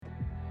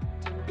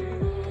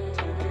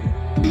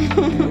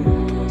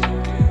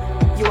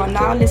You are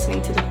now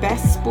listening to the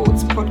best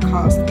sports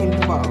podcast in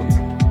the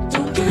world.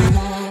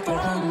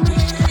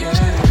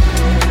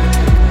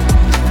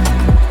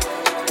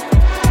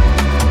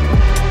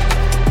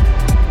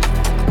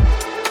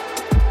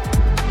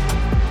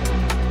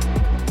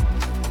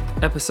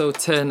 Episode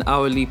 10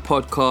 Hourly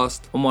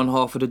Podcast. I'm one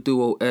half of the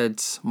duo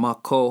Eds. My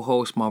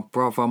co-host, my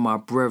brother, my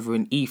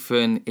brethren,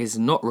 Ethan, is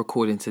not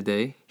recording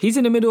today. He's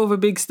in the middle of a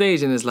big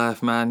stage in his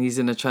life, man. He's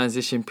in a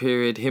transition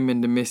period. Him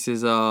and the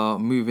missus are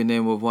moving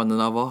in with one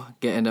another,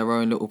 getting their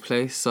own little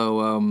place. So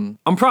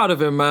I'm proud of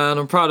him, man.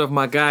 I'm proud of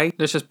my guy.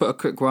 Let's just put a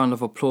quick round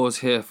of applause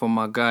here for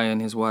my guy and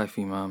his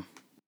wifey, man.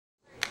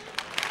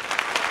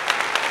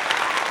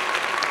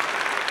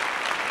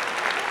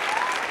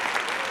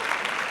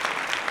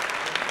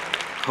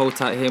 Hold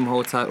tight him,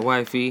 hold tight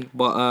wifey.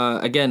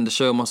 But again, the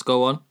show must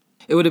go on.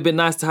 It would have been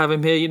nice to have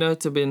him here, you know,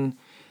 to been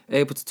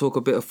able to talk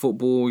a bit of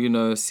football, you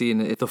know,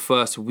 seeing it the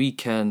first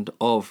weekend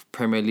of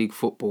Premier League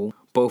football.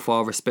 Both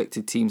our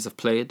respective teams have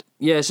played.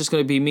 Yeah, it's just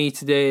going to be me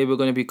today. We're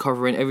going to be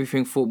covering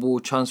everything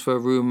football, transfer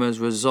rumours,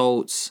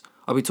 results.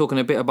 I'll be talking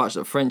a bit about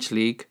the French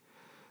League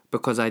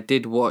because I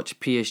did watch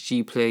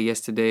PSG play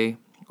yesterday.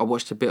 I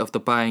watched a bit of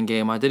the Bayern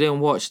game. I didn't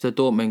watch the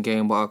Dortmund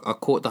game, but I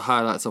caught the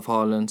highlights of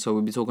Haaland, so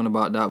we'll be talking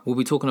about that. We'll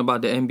be talking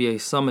about the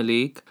NBA Summer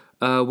League.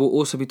 We'll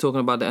also be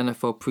talking about the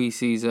NFL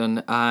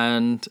preseason,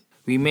 and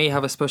we may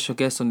have a special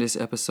guest on this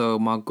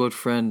episode, my good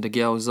friend,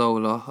 Miguel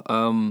Zola.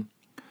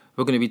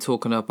 We're going to be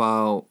talking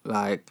about,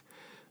 like,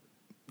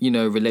 you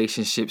know,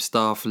 relationship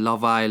stuff,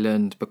 Love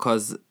Island,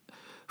 because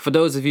for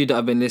those of you that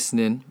have been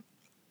listening,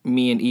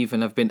 me and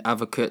Ethan have been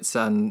advocates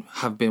and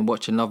have been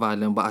watching Love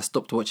Island, but I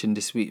stopped watching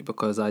this week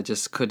because I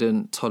just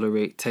couldn't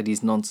tolerate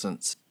Teddy's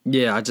nonsense.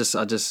 Yeah, I just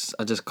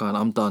can't.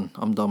 I'm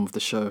done with the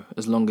show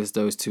as long as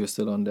those two are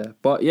still on there.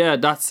 But yeah,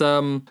 that's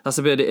a bit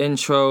of the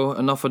intro.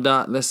 Enough of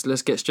that.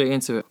 Let's get straight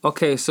into it.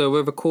 Okay, so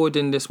we're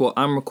recording this. Well,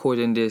 I'm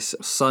recording this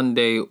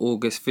Sunday,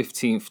 August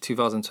 15th,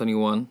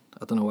 2021.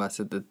 I don't know why I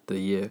said the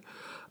year.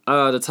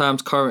 The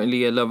time's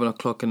currently 11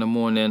 o'clock in the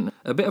morning.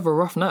 A bit of a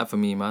rough night for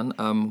me, man.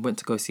 Went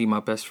to go see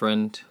my best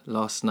friend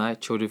last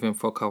night. Chilled with him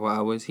for a couple of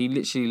hours. He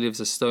literally lives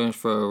a stone's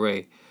throw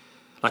away.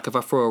 Like, if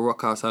I throw a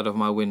rock outside of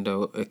my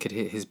window, it could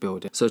hit his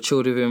building. So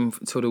chilled with him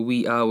till the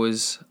wee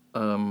hours.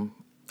 I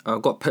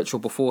got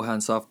petrol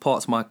beforehand, so I've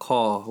parked my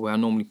car where I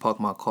normally park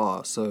my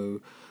car.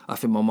 So I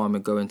think my mum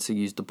had going to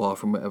use the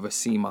bathroom, whatever,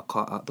 see my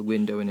car out the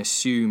window and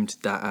assumed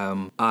that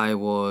I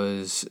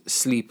was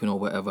sleeping or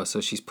whatever. So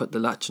she's put the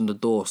latch on the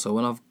door. So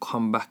when I've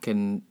come back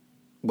in,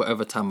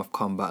 whatever time I've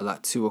come back,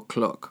 like 2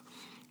 o'clock,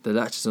 the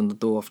latch is on the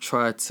door. I've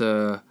tried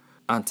to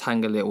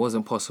untangle it. It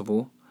wasn't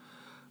possible.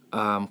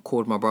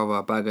 Called my brother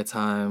a bag of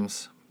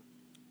times.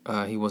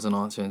 He wasn't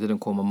answering. Didn't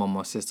call my mum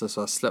or sister.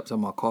 So I slept in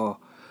my car.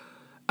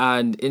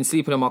 And in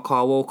sleeping in my car,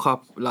 I woke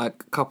up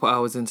like a couple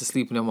hours into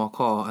sleeping in my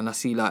car and I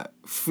see like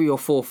 3 or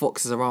 4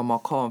 foxes around my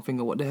car. I'm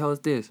thinking, what the hell is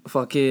this?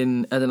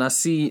 And then I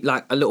see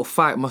like a little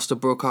fight must have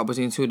broke out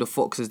between 2 of the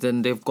foxes.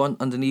 Then they've gone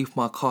underneath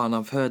my car and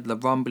I've heard the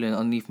rumbling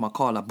underneath my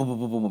car, like boom, boom,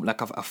 boom, boom.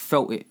 Like I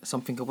felt it. So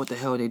I'm thinking, what the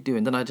hell are they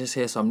doing? Then I just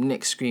hear some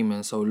nicks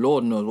screaming. So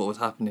Lord knows what was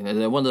happening.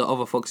 And then one of the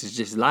other foxes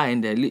just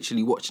lying there,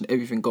 literally watching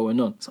everything going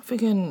on. So I'm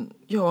thinking,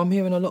 yo, I'm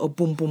hearing a lot of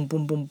boom, boom,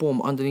 boom, boom,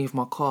 boom underneath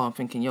my car. I'm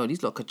thinking, yo,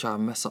 these lot could try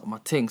and mess up my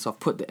thing. So I've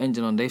put the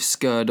engine on. They've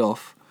scurred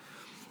off.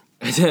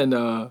 And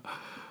then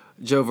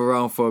drove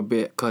around for a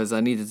bit because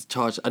I needed to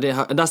charge. And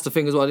that's the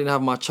thing as well, I didn't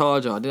have my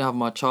charger.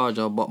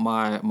 But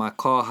my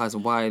car has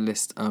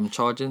wireless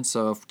charging,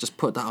 so I've just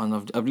put that on.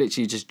 I've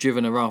literally just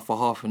driven around for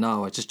half an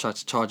hour. I just tried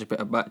to charge a bit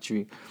of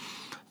battery.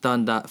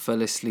 Done that,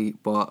 fell asleep.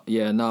 But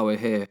yeah, now we're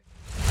here.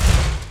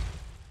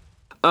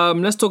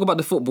 Let's talk about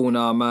the football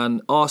now,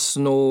 man.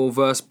 Arsenal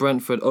versus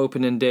Brentford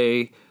opening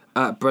day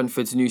at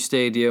Brentford's new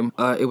stadium.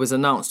 It was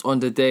announced on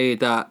the day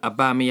that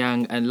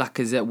Aubameyang and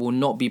Lacazette will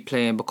not be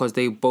playing because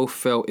they both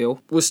fell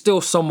ill. We're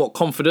still somewhat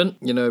confident.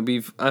 You know,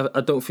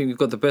 I don't think we've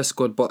got the best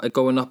squad, but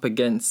going up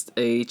against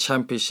a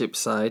championship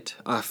side,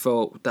 I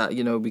felt that,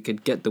 you know, we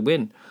could get the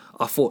win.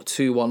 I thought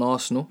 2-1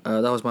 Arsenal.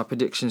 That was my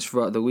predictions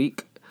throughout the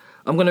week.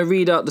 I'm going to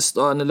read out the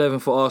starting 11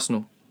 for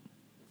Arsenal.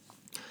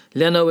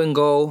 Leno in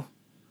goal.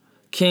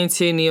 Kane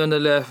Tierney on the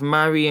left.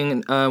 Mari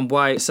and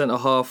White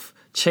centre-half.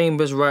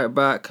 Chambers right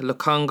back,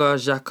 Lokonga,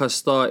 Xhaka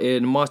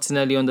starting,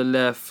 Martinelli on the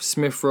left,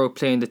 Smith Rowe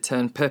playing the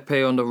 10,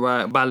 Pepe on the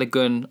right,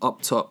 Balogun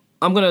up top.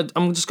 I'm gonna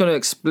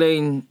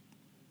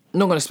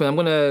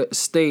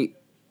state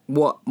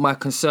what my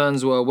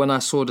concerns were when I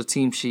saw the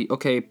team sheet.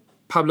 Okay,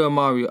 Pablo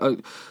Mari,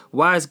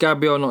 why is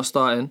Gabriel not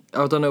starting?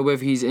 I don't know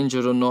whether he's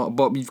injured or not,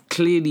 but we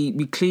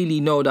clearly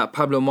know that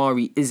Pablo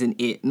Mari isn't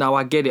it. Now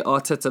I get it,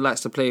 Arteta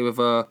likes to play with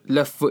a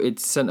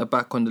left-footed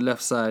centre-back on the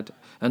left side.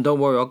 And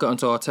don't worry, I'll get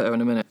onto Arteta in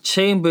a minute.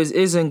 Chambers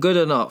isn't good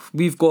enough.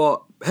 We've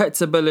got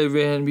Hector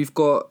Bellerin, we've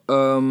got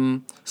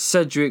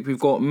Cedric, we've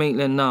got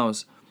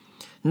Maitland-Niles.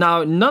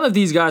 Now, none of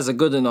these guys are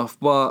good enough,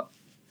 but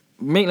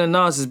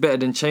Maitland-Niles is better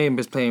than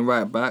Chambers playing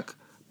right back.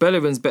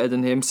 Bellerin's better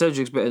than him.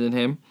 Cedric's better than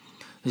him.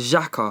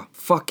 Xhaka.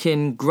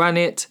 Fucking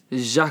Granit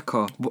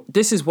Xhaka.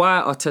 This is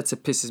why Arteta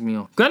pisses me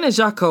off. Granit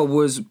Xhaka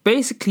was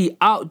basically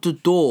out the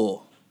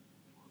door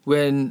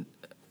when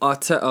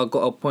Arteta got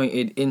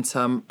appointed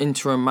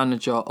interim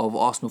manager of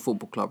Arsenal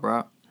Football Club,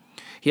 right?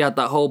 He had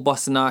that whole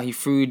busting out. He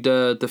threw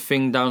the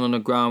thing down on the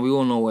ground. We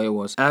all know what it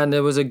was. And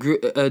there was a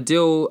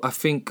deal, I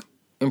think,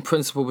 in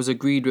principle, was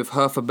agreed with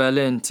Hertha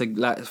Berlin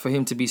for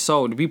him to be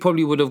sold. We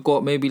probably would have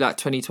got maybe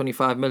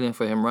 20-25 million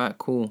for him, right?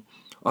 Cool.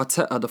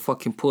 Arteta, the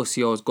fucking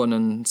pussy, has gone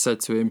and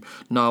said to him,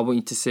 "No, I want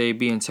you to say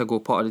be an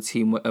integral part of the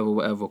team,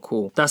 whatever,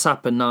 cool." That's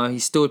happened now. He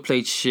still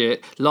played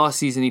shit. Last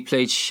season he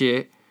played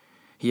shit.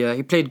 Yeah,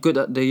 he played good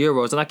at the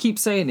Euros. And I keep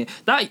saying it.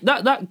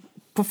 That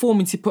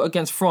performance he put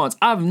against France,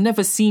 I've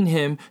never seen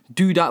him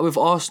do that with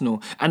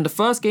Arsenal. And the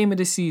first game of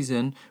the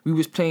season, we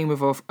was playing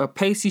with a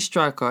pacey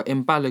striker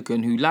in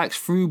Balogun who likes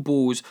through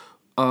balls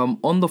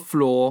on the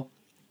floor,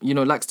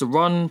 likes to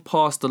run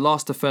past the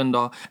last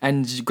defender.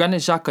 And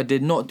Granit Xhaka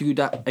did not do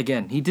that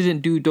again. He didn't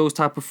do those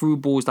type of through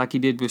balls like he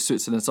did with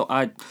Switzerland. So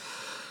and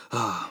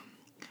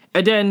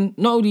then,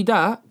 not only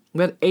that,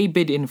 we had a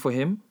bid in for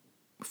him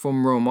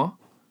from Roma.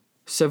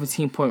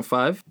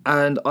 17.5,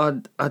 and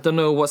I don't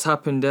know what's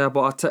happened there,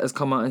 but Arteta's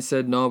come out and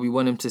said no, we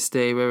want him to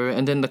stay.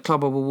 And then the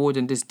club are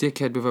rewarding this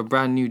dickhead with a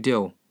brand new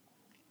deal.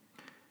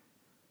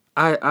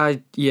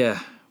 Lokonga,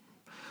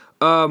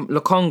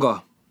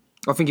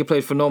 I think he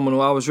played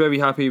phenomenal. I was very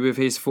happy with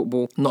his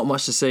football. Not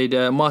much to say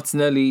there.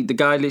 Martinelli, the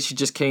guy literally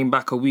just came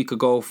back a week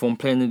ago from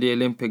playing in the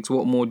Olympics.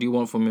 What more do you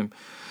want from him?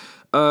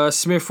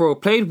 Smith Rowe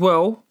played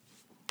well.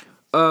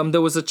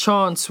 There was a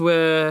chance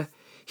where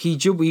he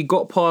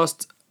got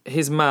past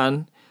his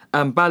man,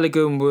 and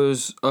Balogun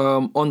was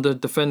on the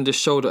defender's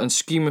shoulder and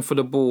screaming for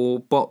the ball,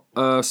 but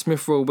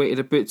Smith Rowe waited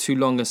a bit too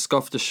long and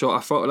scuffed the shot.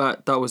 I felt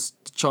like that was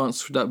the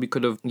chance that we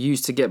could have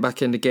used to get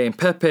back in the game.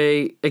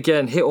 Pepe,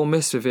 again, hit or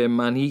miss with him,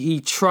 man. He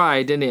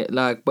tried,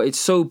 innit? But it's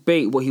so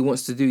bait what he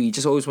wants to do. He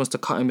just always wants to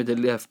cut him with the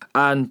left.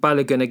 And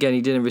Balogun, again, he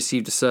didn't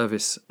receive the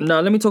service.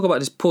 Now, let me talk about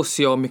this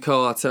pussy on Mikel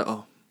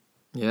Arteta.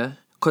 Yeah?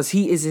 Because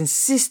he is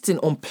insisting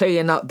on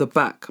playing out the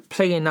back.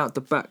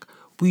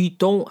 We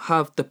don't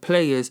have the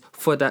players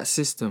for that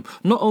system.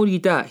 Not only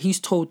that, he's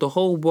told the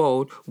whole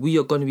world we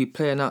are going to be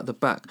playing out the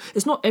back.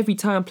 It's not every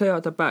time play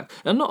out the back.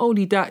 And not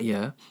only that,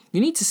 yeah, you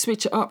need to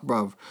switch it up,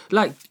 bruv.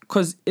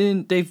 Because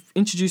they've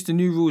introduced the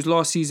new rules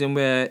last season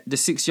where the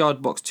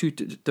 6-yard box, 2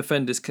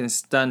 defenders can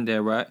stand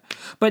there, right?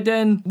 But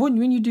then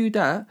when you do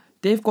that,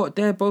 they've got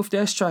both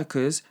their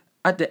strikers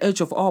at the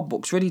edge of our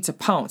box ready to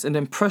pounce and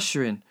then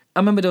pressuring. I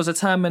remember there was a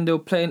time when they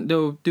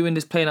were doing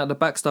this playing out the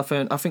back stuff,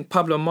 and I think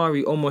Pablo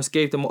Mari almost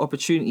gave them an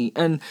opportunity.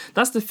 And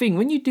that's the thing,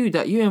 when you do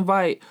that, you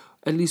invite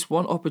at least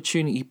one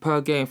opportunity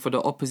per game for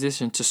the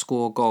opposition to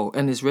score a goal,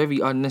 and it's very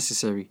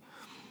unnecessary.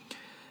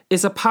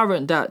 It's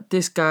apparent that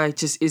this guy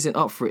just isn't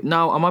up for it.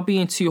 Now, am I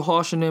being too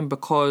harsh on him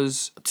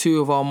because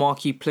 2 of our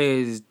marquee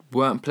players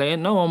weren't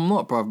playing? No, I'm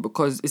not, bruv,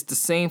 because it's the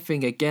same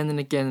thing again and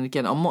again and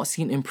again. I'm not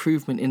seeing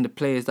improvement in the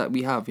players that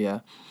we have,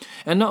 yeah?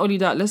 And not only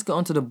that, let's get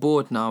onto the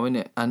board now,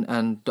 innit?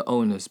 And the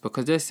owners,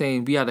 because they're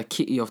saying we had a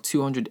kitty of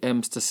 200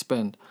 M's to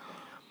spend.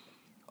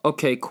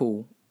 Okay,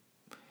 cool.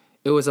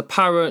 It was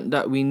apparent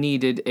that we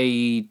needed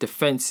a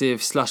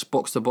defensive /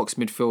 box-to-box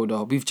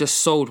midfielder. We've just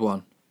sold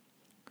one.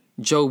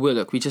 Joe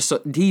Willock. He is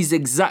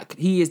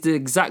the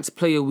exact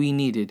player we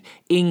needed.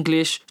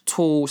 English,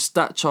 tall,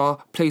 stature,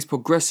 plays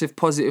progressive,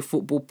 positive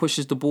football,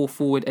 pushes the ball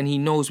forward, and he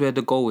knows where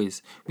the goal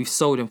is. We've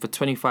sold him for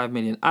 25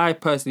 million. I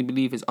personally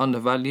believe it's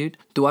undervalued.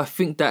 Do I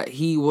think that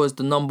he was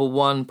the number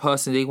one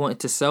person they wanted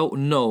to sell?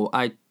 No,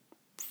 I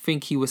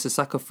think he was a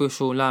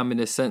sacrificial lamb in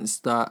the sense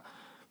that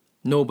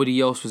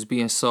nobody else was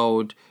being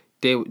sold.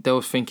 They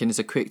were thinking it's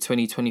a quick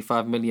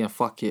 20-25 million,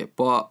 fuck it.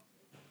 But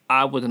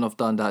I wouldn't have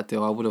done that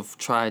deal. I would have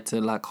tried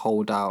to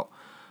hold out.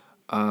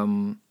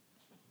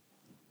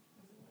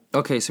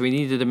 Okay, so we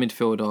needed a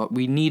midfielder.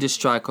 We need a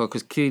striker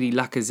because clearly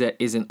Lacazette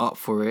isn't up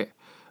for it.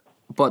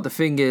 But the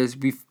thing is,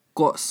 we've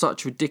got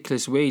such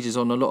ridiculous wages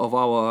on a lot of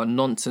our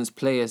nonsense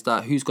players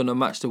that who's going to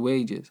match the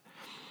wages?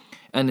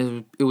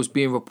 And it was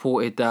being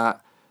reported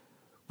that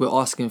we're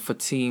asking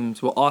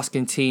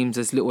teams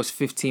as little as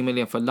 15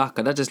 million for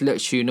Laka. That just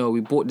lets you know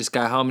we bought this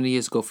guy how many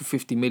years ago for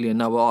 50 million.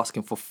 Now we're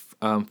asking for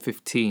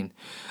 15.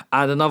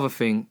 And another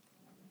thing,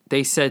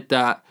 they said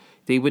that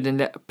they wouldn't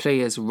let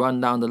players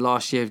run down the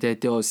last year of their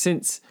deals.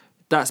 Since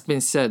that's been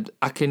said,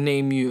 I can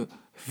name you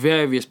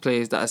various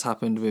players that has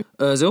happened with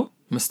Ozil,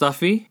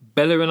 Mustafi,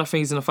 Bellerin. I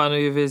think is in the final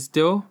year of his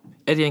deal.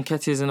 Eddie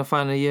Nketiah is in the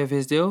final year of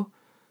his deal.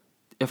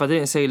 If I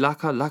didn't say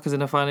Laka's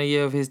in the final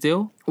year of his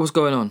deal. What's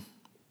going on?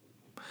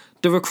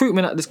 The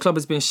recruitment at this club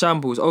has been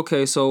shambles.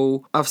 Okay,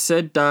 so I've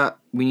said that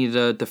we need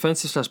a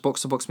defensive /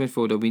 box-to-box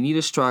midfielder. We need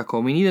a striker.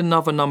 We need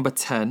another number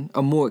 10,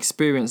 a more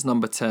experienced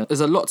number 10.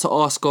 There's a lot to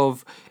ask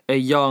of a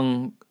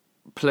young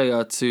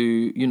player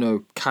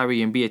to,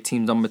 carry and be a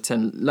team number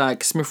 10.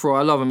 Like Smith Rowe,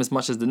 I love him as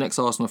much as the next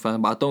Arsenal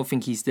fan, but I don't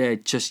think he's there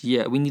just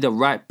yet. We need a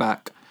right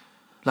back,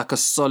 like a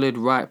solid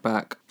right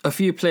back. A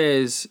few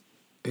players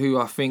who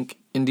I think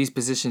in these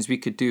positions we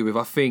could do with.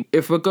 I think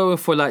if we're going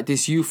for like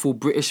this youthful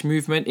British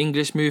movement,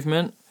 English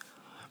movement,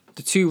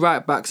 the two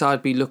right backs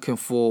I'd be looking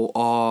for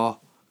are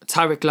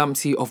Tariq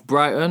Lamptey of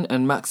Brighton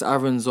and Max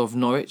Aarons of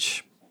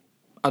Norwich.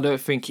 I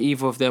don't think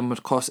either of them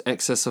would cost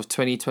excess of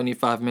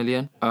 20-25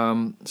 million.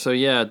 So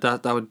yeah,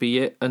 that would be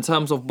it. In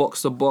terms of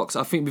box to box,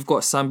 I think we've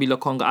got Sambi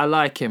Lokonga. I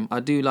like him. I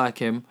do like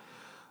him.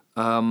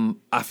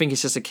 I think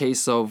it's just a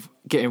case of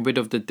getting rid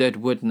of the dead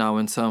wood now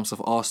in terms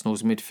of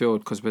Arsenal's midfield,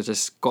 because we've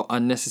just got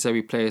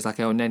unnecessary players like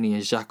El Neni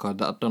and Xhaka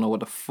that I don't know what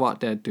the fuck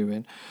they're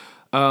doing.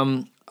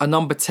 A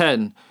number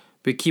 10,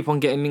 we keep on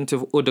getting linked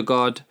with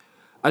Odegaard.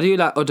 I do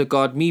like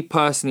Odegaard. Me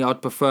personally,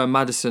 I'd prefer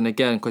Maddison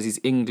again because he's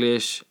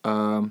English,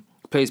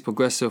 plays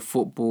progressive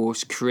football,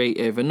 is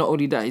creative, and not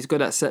only that, he's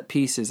good at set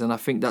pieces, and I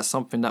think that's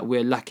something that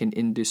we're lacking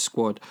in this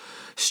squad.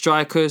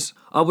 Strikers,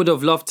 I would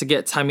have loved to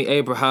get Tammy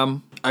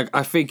Abraham.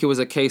 I think it was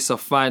a case of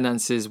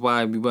finances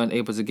why we weren't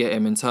able to get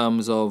him, in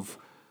terms of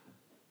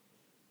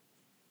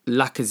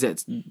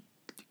Lacazette's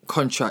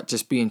contract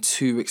just being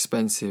too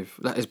expensive.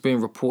 Like, it's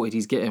been reported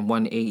he's getting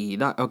 180.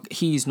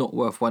 He's not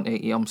worth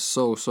 180. I'm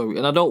so sorry,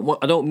 and I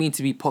don't mean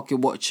to be pocket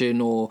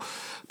watching or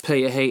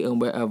player hating,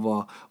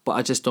 whatever, but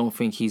I just don't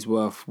think he's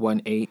worth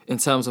 180 in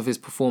terms of his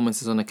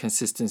performances on a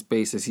consistent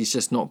basis. He's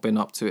just not been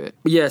up to it.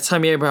 But yeah,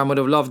 Tammy Abraham would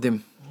have loved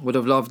him.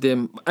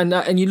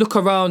 And you look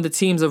around the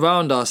teams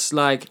around us,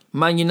 like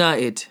Man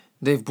United,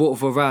 they've brought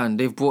Varane,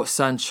 they've brought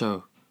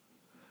Sancho.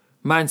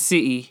 Man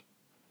City,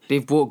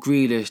 they've brought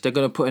Grealish. They're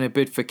going to put in a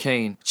bid for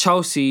Kane.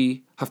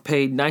 Chelsea have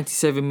paid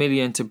 97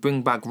 million to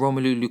bring back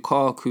Romelu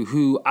Lukaku,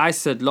 who I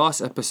said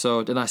last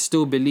episode, and I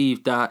still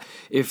believe that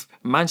if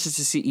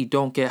Manchester City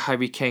don't get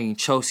Harry Kane,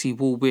 Chelsea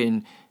will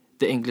win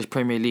the English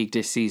Premier League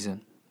this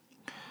season.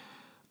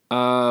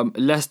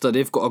 Leicester,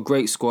 they've got a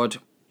great squad.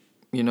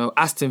 You know,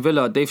 Aston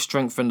Villa, they've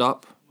strengthened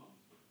up.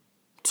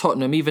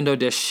 Tottenham, even though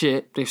they're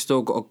shit, they've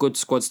still got a good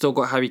squad, still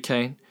got Harry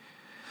Kane.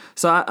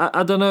 So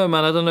I don't know,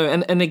 man. I don't know.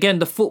 And again,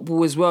 the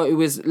football as well, it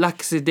was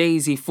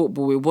lackadaisy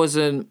football. It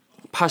wasn't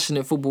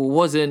passionate football. It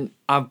wasn't,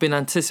 I've been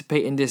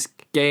anticipating this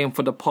game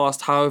for the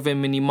past however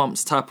many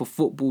months type of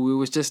football. It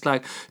was just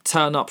like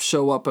turn up,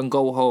 show up and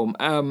go home.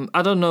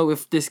 I don't know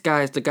if this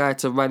guy is the guy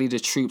to rally the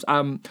troops.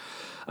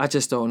 I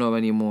just don't know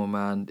anymore,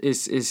 man.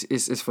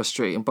 It's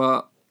frustrating.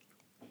 But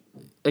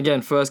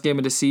again, first game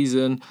of the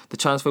season, the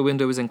transfer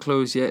window isn't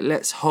closed yet.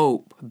 Let's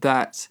hope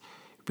that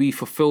we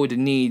fulfill the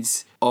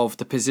needs of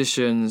the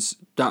positions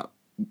that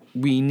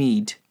we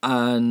need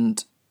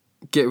and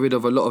get rid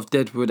of a lot of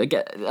deadwood.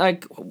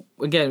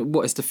 Again,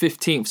 what is the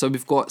 15th? So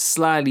we've got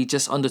slightly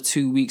just under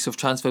 2 weeks of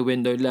transfer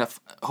window left.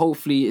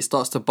 Hopefully it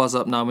starts to buzz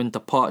up now in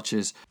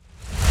departures.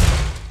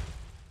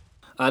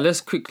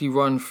 Let's quickly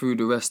run through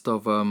the rest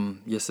of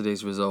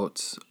yesterday's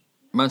results.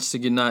 Manchester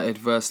United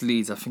versus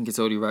Leeds. I think it's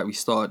only right we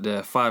start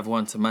there.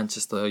 5-1 to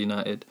Manchester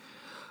United.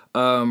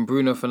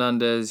 Bruno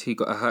Fernandes, he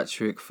got a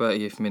hat-trick,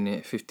 30th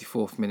minute,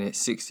 54th minute,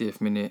 60th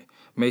minute.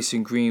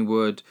 Mason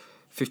Greenwood,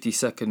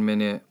 52nd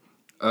minute.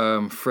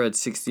 Fred,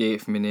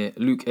 68th minute.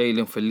 Luke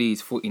Ayling for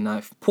Leeds,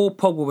 49th. Paul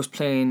Pogba was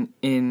playing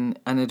in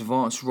an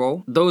advanced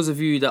role. Those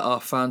of you that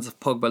are fans of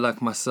Pogba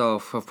like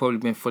myself have probably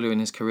been following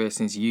his career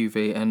since Juve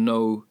and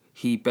know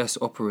he best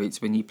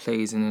operates when he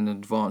plays in an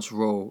advanced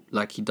role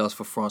like he does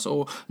for France.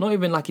 Or not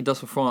even like he does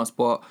for France,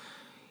 but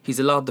he's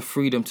allowed the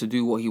freedom to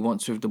do what he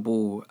wants with the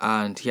ball,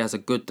 and he has a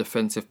good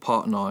defensive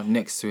partner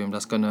next to him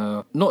that's going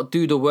to not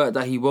do the work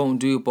that he won't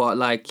do, but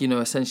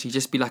essentially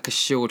just be like a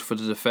shield for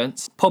the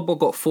defence. Pogba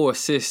got 4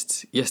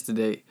 assists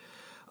yesterday.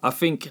 I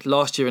think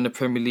last year in the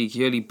Premier League,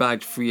 he only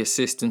bagged 3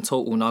 assists in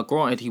total. Now,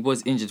 granted, he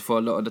was injured for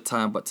a lot of the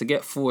time, but to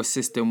get 4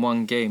 assists in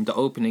one game, the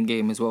opening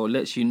game as well,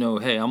 lets you know,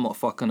 hey, I'm not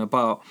fucking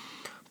about.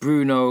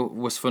 Bruno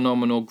was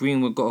phenomenal.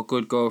 Greenwood got a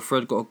good goal.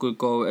 Fred got a good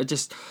goal. It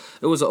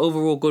was an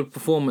overall good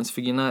performance for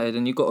United.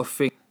 And you got to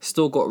think,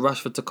 still got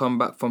Rashford to come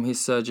back from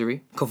his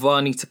surgery.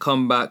 Cavani to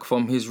come back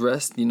from his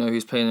rest.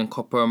 He's playing in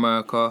Copa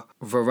America.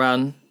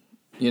 Varane,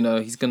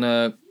 he's going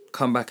to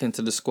come back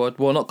into the squad.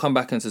 Well, not come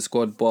back into the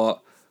squad,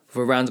 but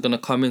Varane's going to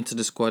come into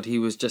the squad. He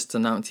was just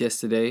announced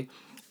yesterday.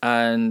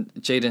 And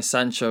Jadon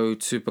Sancho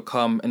to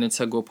become an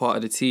integral part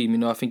of the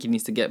team. I think he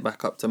needs to get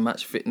back up to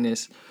match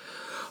fitness.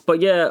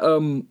 But yeah,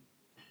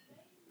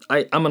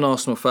 I'm an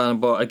Arsenal fan,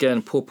 but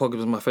again, Paul Pogba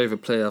is my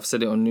favourite player. I've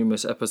said it on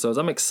numerous episodes.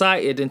 I'm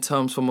excited in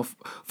terms from a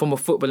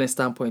footballing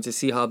standpoint to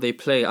see how they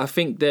play. I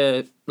think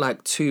they're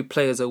like 2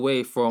 players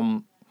away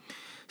from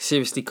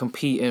seriously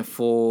competing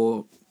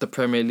for the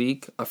Premier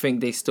League. I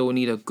think they still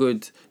need a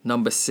good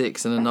number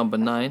 6 and a number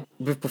 9.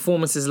 With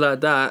performances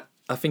like that,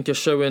 I think you're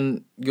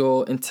showing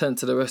your intent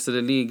to the rest of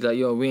the league. Like,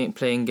 we ain't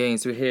playing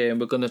games. We're here and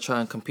we're going to try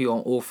and compete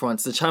on all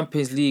fronts. The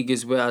Champions League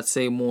is where I'd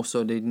say more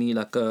so they need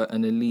like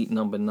an elite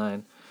number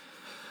 9.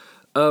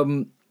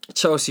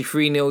 Chelsea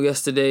 3-0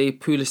 yesterday.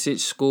 Pulisic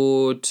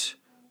scored.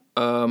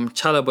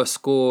 Chalobah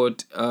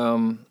scored.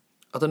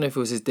 I don't know if it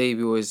was his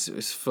debut or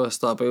his first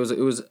start, but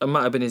it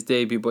might have been his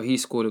debut, but he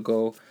scored a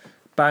goal.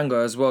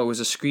 Banger as well. It was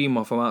a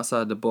screamer from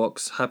outside the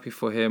box. Happy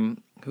for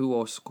him. Who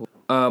else scored?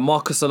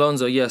 Marcus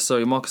Alonso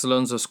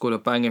scored a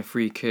banging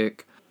free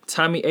kick.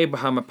 Tammy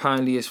Abraham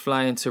apparently is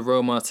flying to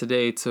Roma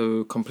today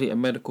to complete a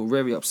medical.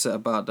 Very upset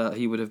about that.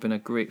 He would have been a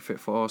great fit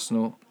for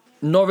Arsenal.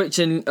 Norwich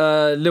and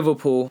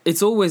Liverpool.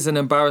 It's always an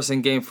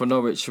embarrassing game for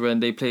Norwich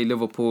when they play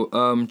Liverpool.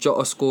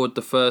 Jota scored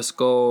the first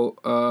goal.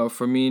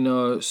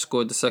 Firmino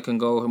scored the second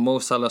goal. Mo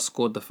Salah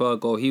scored the third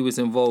goal. He was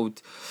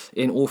involved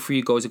in all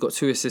 3 goals. He got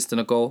 2 assists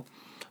and a goal.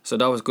 So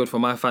that was good for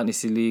my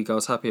fantasy league. I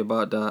was happy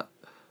about that.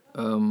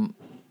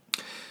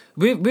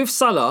 With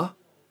Salah,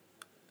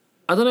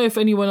 I don't know if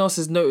anyone else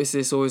has noticed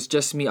this or it's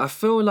just me. I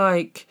feel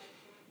like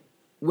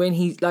when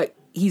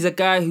he's a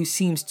guy who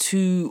seems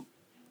too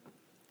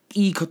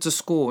eager to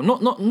score.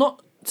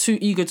 Not too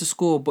eager to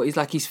score, but he's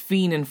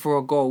fiending for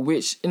a goal,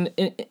 which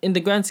in the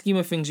grand scheme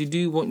of things, you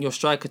do want your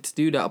striker to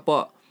do that,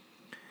 but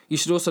you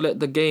should also let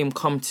the game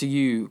come to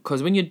you,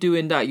 because when you're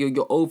doing that,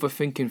 you're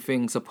overthinking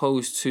things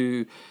opposed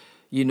to,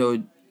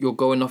 you're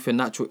going off your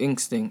natural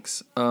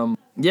instincts.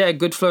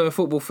 Good flow in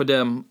football for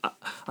them.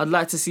 I'd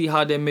like to see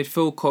how their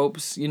midfield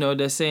copes.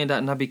 They're saying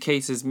that Naby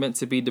Keita is meant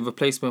to be the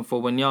replacement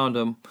for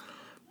Wijnaldum.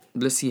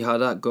 Let's see how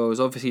that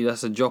goes. Obviously,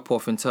 that's a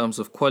drop-off in terms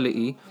of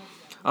quality.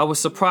 I was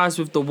surprised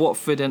with the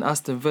Watford and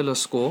Aston Villa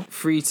score.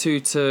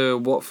 3-2 to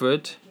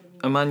Watford.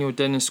 Emmanuel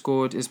Dennis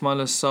scored,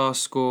 Ismaila Sarr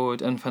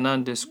scored, and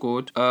Fernandes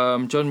scored.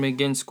 John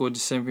McGinn scored the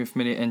 70th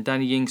minute, and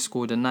Danny Ings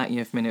scored the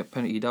 90th minute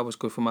penalty. That was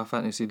good for my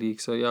fantasy league.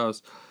 So yeah, I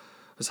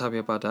was happy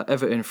about that.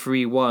 Everton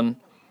 3-1.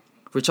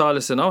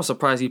 Richarlison, I was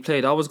surprised he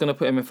played. I was going to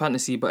put him in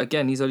fantasy, but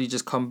again, he's only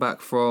just come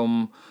back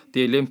from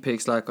the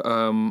Olympics like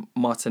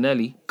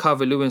Martinelli.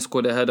 Calvert-Lewin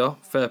scored a header.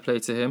 Fair play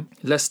to him.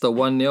 Leicester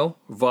 1-0.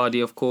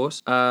 Vardy, of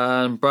course.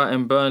 And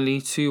Brighton Burnley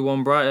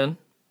 2-1 Brighton.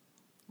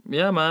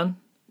 Yeah, man.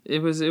 It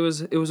was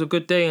a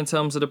good day in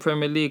terms of the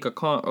Premier League. I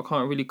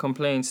can't really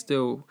complain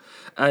still.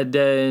 And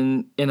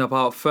then in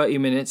about 30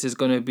 minutes is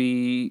going to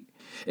be...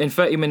 In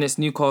 30 minutes,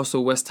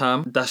 Newcastle, West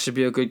Ham. That should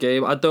be a good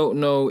game. I don't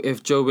know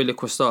if Joe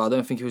Willock will start. I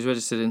don't think he was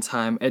registered in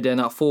time. And then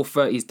at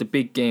 4:30 is the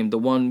big game, the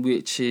one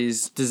which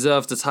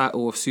deserves the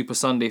title of Super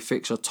Sunday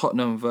fixture,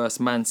 Tottenham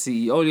versus Man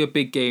City. Only a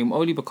big game,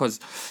 only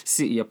because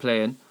City are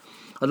playing.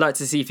 I'd like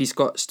to see if he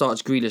starts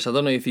Grealish. I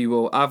don't know if he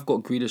will. I've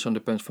got Grealish on the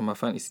bench for my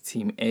fantasy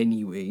team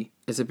anyway.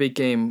 It's a big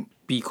game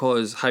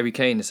because Harry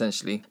Kane,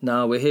 essentially.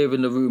 Now, we're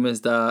hearing the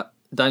rumours that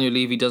Daniel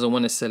Levy doesn't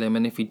want to sell him,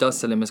 and if he does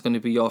sell him, it's going to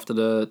be after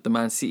the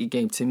Man City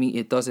game. To me,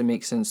 it doesn't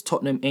make sense.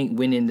 Tottenham ain't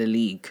winning the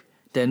league.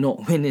 They're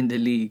not winning the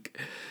league.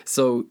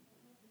 So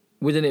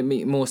wouldn't it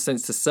make more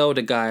sense to sell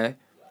the guy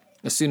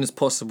as soon as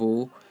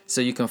possible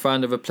so you can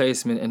find a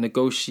replacement and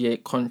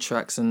negotiate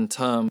contracts and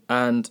terms?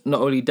 And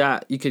not only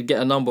that, you could get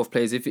a number of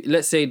players. If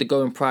let's say the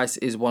going price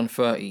is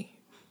 130,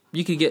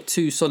 you could get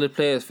 2 solid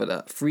players for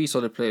that, 3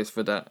 solid players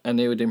for that, and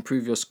they would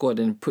improve your squad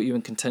and put you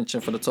in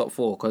contention for the top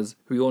 4, because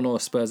we all know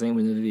Spurs ain't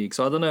winning the league.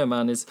 So I don't know,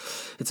 man.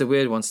 It's a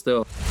weird one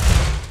still.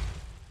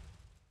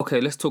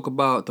 Okay, let's talk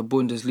about the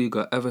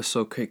Bundesliga ever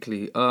so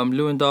quickly.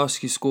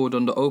 Lewandowski scored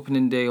on the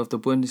opening day of the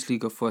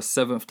Bundesliga for a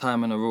 7th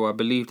time in a row. I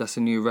believe that's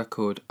a new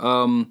record.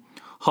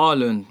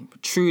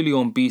 Haaland, truly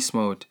on beast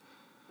mode.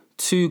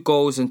 2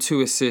 goals and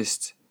 2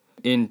 assists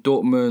in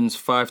Dortmund's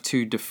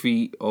 5-2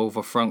 defeat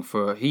over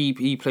Frankfurt.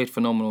 He played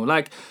phenomenal.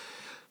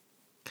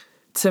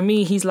 To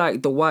me, he's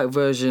like the white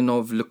version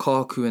of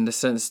Lukaku in the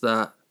sense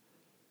that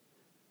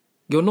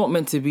you're not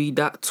meant to be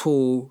that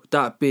tall,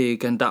 that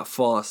big, and that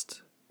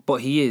fast.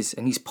 But he is,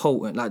 and he's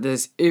potent.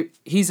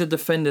 He's a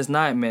defender's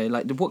nightmare.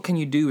 What can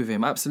you do with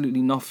him?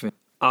 Absolutely nothing.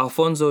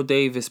 Alphonso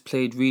Davies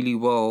played really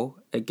well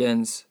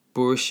against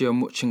Borussia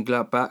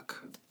Mönchengladbach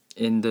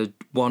in the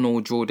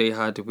 1-1 draw they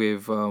had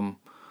with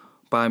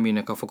Bayern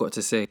Munich. I forgot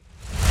to say.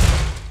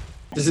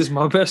 This is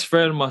my best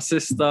friend, my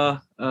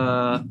sister.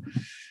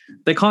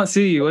 They can't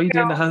see you. What are you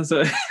doing the hand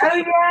sign? Oh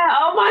yeah!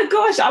 Oh my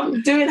gosh!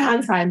 I'm doing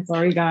hand signs.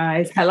 Sorry,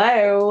 guys.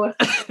 Hello.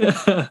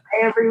 Hey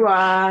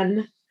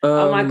everyone.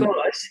 Oh my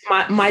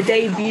gosh! My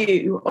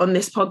debut on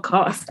this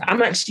podcast.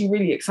 I'm actually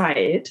really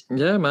excited.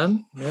 Yeah,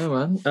 man.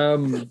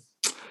 Because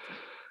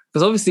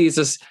obviously it's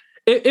just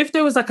if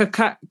there was like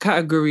a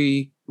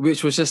category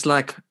which was just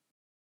like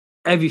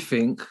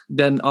everything,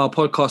 then our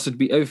podcast would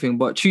be everything.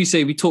 But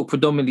Tuesday we talk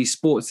predominantly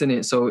sports in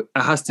it, so it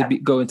has to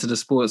go into the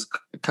sports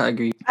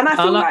category. And I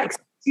feel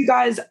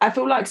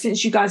like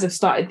since you guys have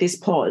started this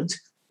pod,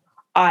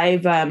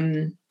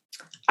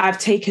 I've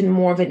taken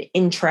more of an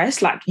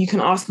interest. Like, you can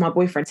ask my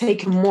boyfriend,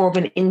 taken more of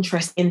an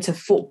interest into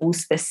football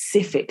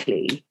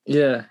specifically.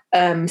 Yeah.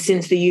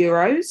 Since the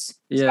Euros.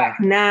 Yeah. Like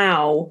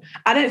now,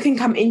 I don't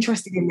think I'm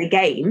interested in the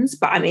games,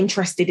 but I'm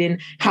interested in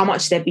how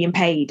much they're being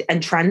paid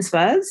and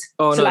transfers.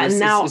 Oh, so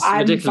no,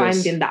 I'm ridiculous.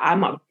 Finding that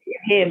I'm up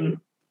to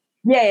him.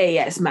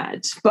 Yeah, it's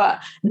mad.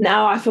 But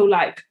now I feel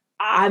like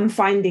I'm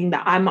finding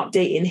that I'm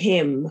updating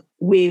him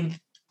with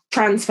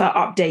transfer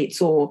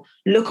updates, or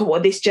look at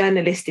what this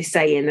journalist is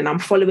saying, and I'm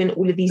following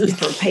all of these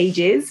different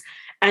pages.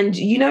 And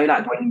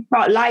like when you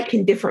start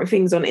liking different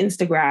things on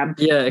Instagram,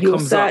 your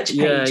search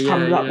page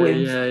comes up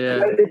with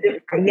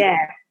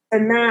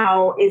and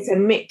now it's a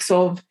mix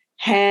of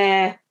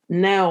hair,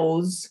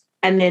 nails,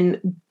 and then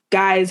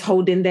guys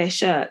holding their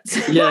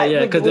shirts.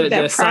 Yeah, because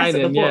they're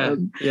signing. Yeah,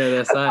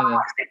 they're signing.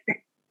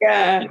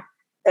 Yeah.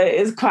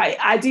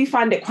 I do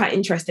find it quite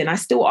interesting. I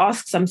still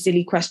ask some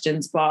silly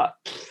questions, but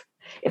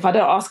if I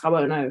don't ask, I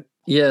won't know.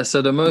 Yeah,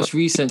 so the most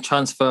recent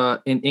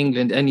transfer in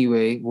England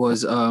anyway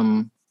was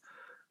Romelu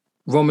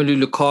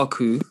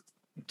Lukaku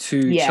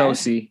to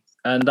Chelsea,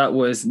 and that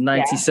was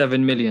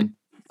 97 million.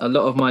 A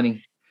lot of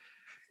money.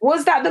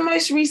 Was that the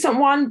most recent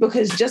one?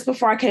 Because just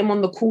before I came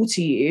on the call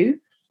to you,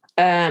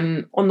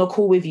 I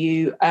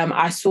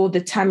saw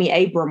the Tammy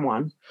Abraham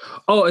one.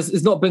 Oh,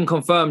 it's not been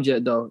confirmed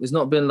yet, though. It's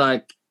not been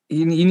like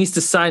he needs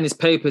to sign his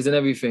papers and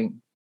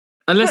everything,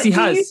 unless he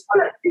has.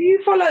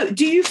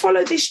 Do you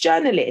follow this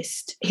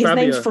journalist? His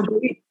name's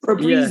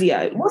Fabrizio.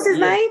 Yeah. What's his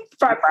name?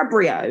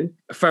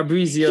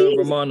 Fabrizio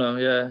Romano.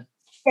 Yeah.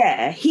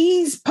 Yeah,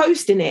 he's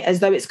posting it as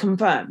though it's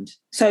confirmed.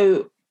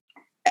 So.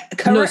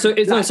 Correct.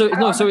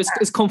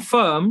 It's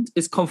confirmed.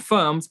 It's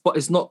confirmed, but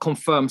it's not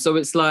confirmed. So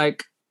it's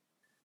like.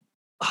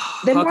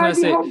 Then why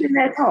is he holding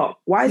their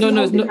top? Why is he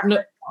holding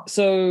their top?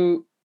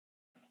 So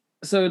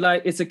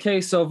like it's a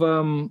case of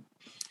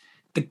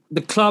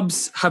the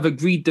clubs have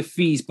agreed the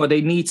fees, but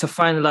they need to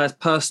finalize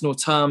personal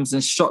terms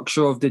and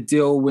structure of the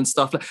deal and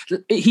stuff.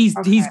 He's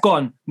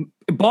gone.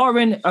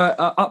 Barring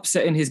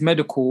upset in his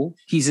medical,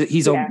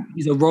 he's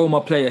a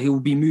Roma player. He will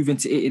be moving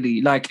to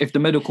Italy. Like if the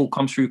medical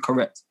comes through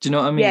correct. Do you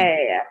know what I mean?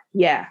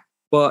 Yeah.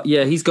 But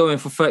yeah, he's going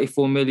for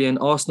 34 million.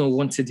 Arsenal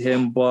wanted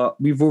him, but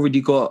we've already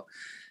got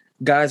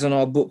guys on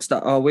our books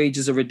that our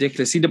wages are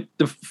ridiculous. See, the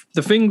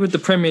thing with the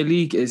Premier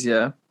League is,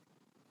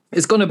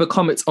 it's going to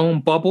become its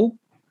own bubble.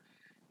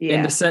 Yeah.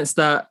 In the sense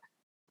that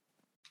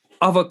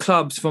other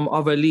clubs from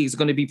other leagues are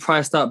going to be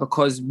priced out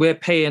because we're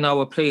paying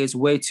our players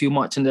way too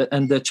much and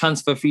the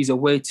transfer fees are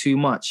way too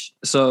much.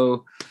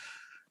 So,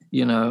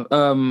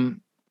 it's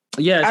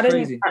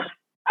crazy.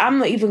 I'm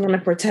not even going to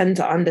pretend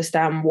to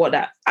understand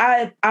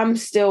I'm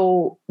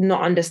still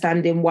not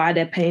understanding why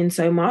they're paying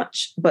so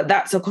much, but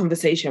that's a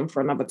conversation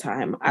for another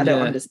time. I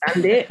don't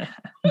understand it.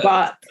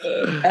 But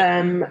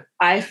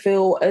I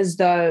feel as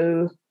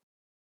though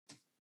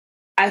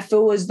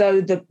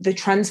the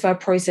transfer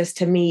process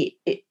to me,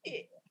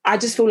 I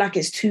just feel like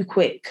it's too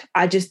quick.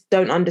 I just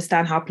don't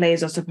understand how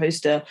players are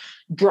supposed to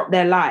drop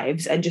their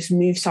lives and just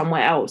move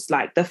somewhere else.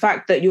 Like the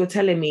fact that you're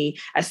telling me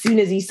as soon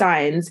as he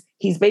signs,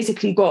 he's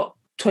basically got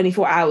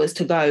 24 hours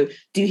to go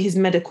do his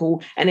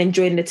medical and then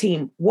join the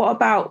team.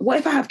 What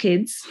if I have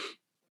kids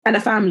and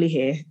a family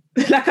here?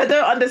 Like, I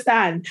don't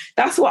understand.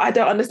 That's what I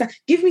don't understand.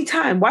 Give me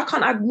time. Why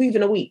can't I move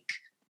in a week?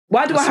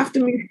 Why do I have to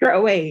move straight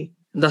away?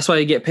 That's why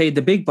you get paid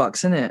the big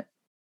bucks, isn't it?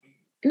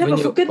 No,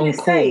 but for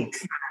goodness sake,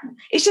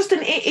 it's just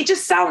it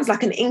just sounds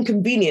like an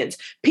inconvenience.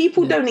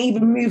 People don't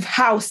even move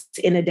house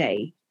in a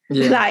day.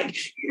 Yeah. Like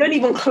you don't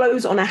even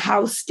close on a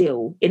house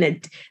still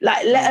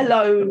let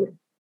alone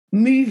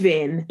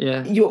moving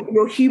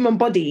your human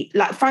body.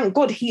 Like, thank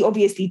God he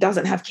obviously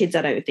doesn't have kids.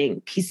 I don't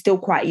think he's still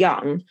quite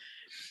young.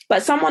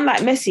 But someone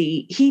like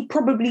Messi, he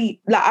probably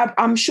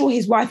I'm sure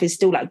his wife is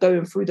still like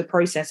going through the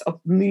process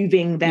of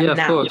moving them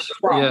now. To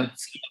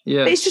France.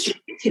 Yeah. But it's just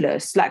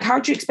ridiculous. Like, how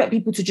do you expect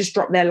people to just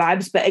drop their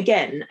lives? But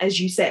again, as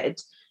you said,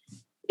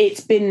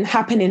 it's been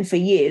happening for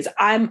years.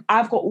 I've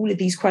got all of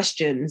these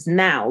questions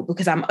now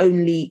because I'm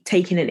only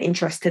taking an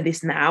interest to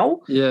this now.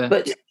 Yeah.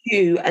 But to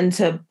you and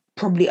to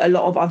probably a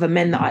lot of other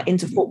men that are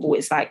into football,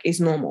 it's like it's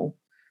normal.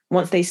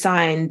 Once they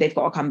sign, they've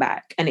got to come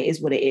back, and it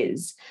is what it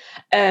is.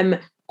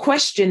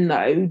 Question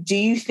though, do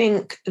you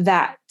think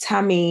that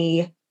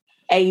Tammy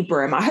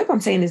Abraham, I hope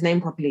I'm saying his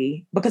name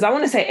properly because I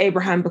want to say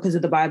Abraham because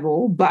of the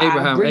Bible, but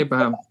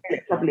Abraham.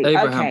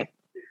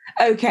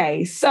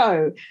 Okay.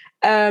 So,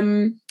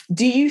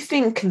 do you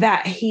think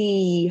that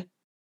he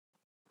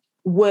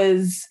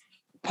was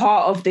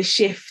part of the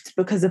shift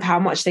because of how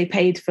much they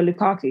paid for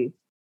Lukaku?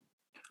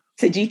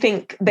 So do you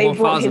think they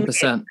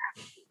 1,000%?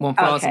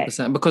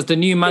 1,000%, because the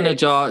new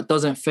manager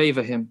doesn't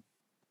favour him.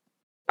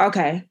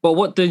 Okay. But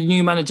what the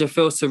new manager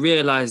fails to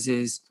realise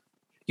is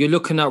you're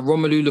looking at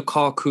Romelu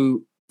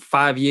Lukaku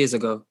 5 years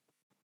ago.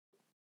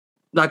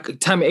 Like,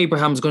 Tammy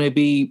Abraham's going to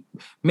be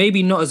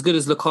maybe not as good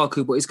as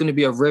Lukaku, but he's going to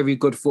be a very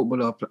good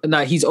footballer.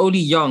 Like, he's only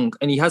young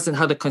and he hasn't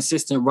had a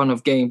consistent run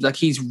of games. Like,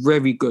 he's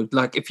very good.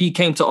 Like, if he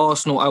came to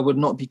Arsenal, I would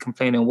not be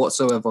complaining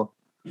whatsoever.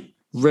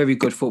 Very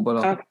good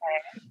footballer. Okay.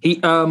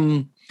 He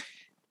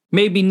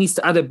maybe needs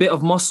to add a bit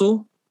of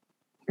muscle.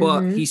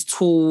 But he's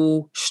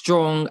tall,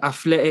 strong,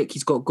 athletic.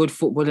 He's got good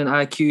footballing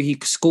IQ. He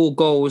could score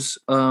goals.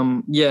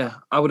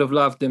 I would have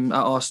loved him at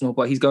Arsenal,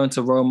 but he's going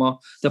to Roma.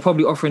 They're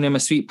probably offering him a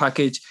sweet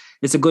package.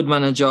 It's a good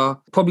manager.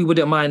 Probably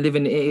wouldn't mind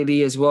living in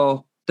Italy as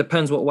well.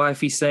 Depends what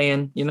wifey's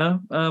saying, you know?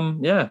 All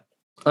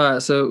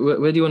right, so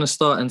where do you want to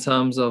start in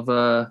terms of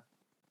the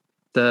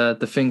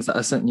things that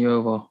I sent you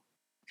over?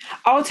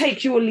 I'll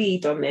take your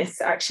lead on this,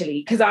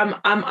 actually, because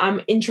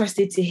I'm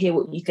interested to hear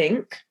what you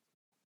think.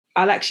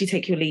 I'll actually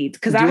take your lead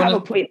because I have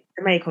a point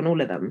to make on all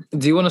of them.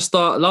 Do you want to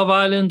start Love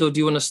Island or do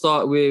you want to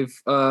start with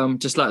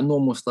just like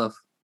normal stuff?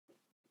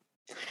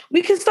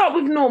 We can start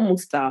with normal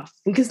stuff.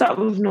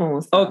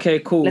 Okay,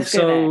 cool.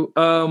 So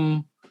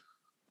on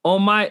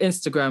my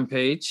Instagram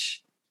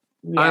page,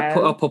 I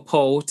put up a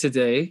poll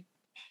today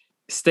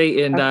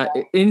stating that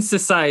in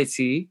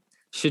society,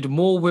 should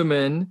more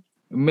women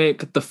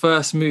make the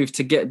first move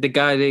to get the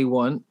guy they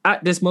want?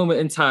 At this moment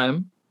in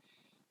time,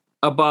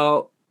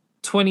 about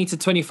 20 to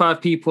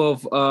 25 people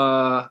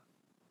have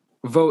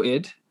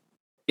voted.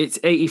 It's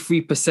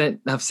 83%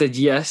 have said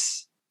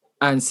yes,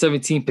 and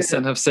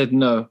 17% have said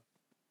no.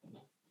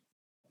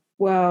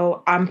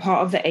 Well, I'm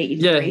part of the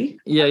 83.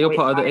 Yeah, you're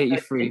part of the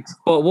 83.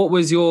 But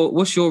what's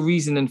your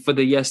reasoning for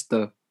the yes,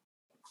 though?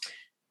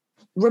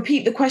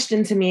 Repeat the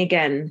question to me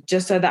again,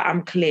 just so that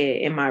I'm clear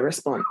in my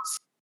response.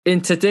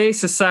 In today's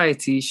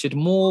society, should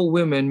more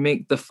women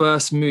make the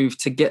first move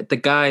to get the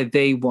guy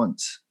they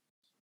want?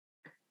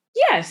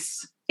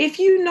 Yes. If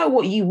you know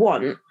what you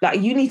want, like,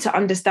 you need to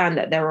understand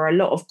that there are a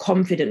lot of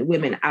confident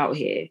women out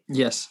here.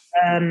 Yes.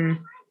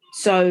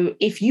 So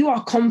if you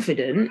are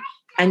confident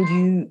and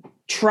you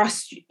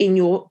trust in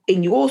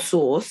your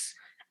source,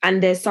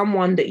 and there's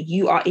someone that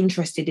you are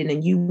interested in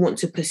and you want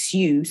to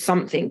pursue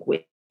something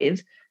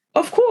with,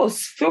 of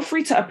course, feel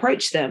free to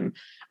approach them.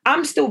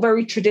 I'm still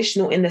very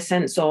traditional in the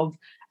sense of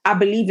I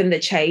believe in the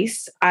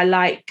chase. I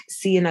like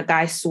seeing a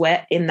guy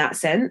sweat in that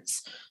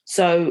sense.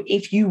 So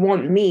if you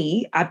want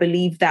me, I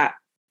believe that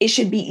it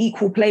should be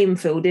equal playing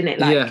field, innit?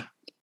 Like,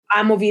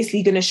 I'm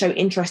obviously going to show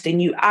interest in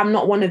you. I'm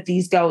not one of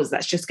these girls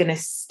that's just going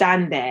to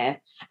stand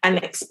there and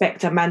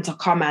expect a man to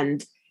come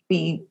and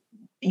be,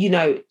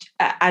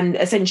 and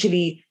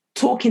essentially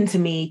talking to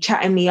me,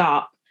 chatting me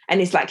up.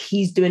 And it's like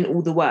he's doing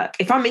all the work.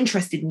 If I'm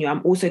interested in you,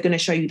 I'm also going to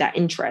show you that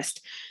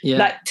interest. Yeah.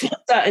 Like, to a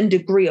certain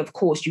degree, of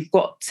course, you've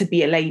got to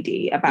be a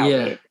lady about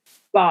it.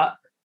 But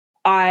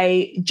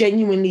I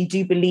genuinely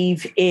do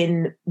believe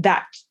in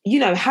that,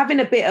 having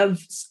a bit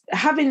of,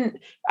 I don't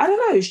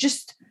know, it's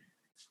just,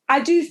 I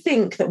do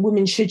think that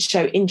women should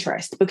show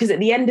interest, because at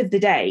the end of the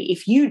day,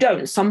 if you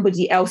don't,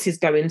 somebody else is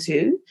going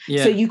to.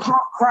 Yeah. So you can't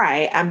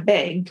cry and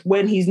beg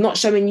when he's not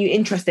showing you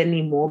interest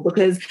anymore,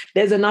 because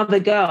there's another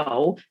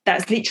girl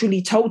that's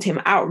literally told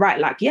him outright,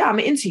 like, yeah, I'm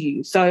into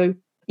you. So,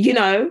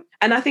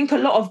 and I think a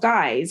lot of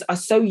guys are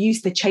so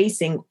used to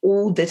chasing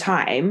all the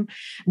time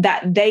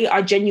that they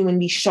are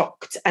genuinely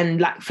shocked and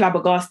like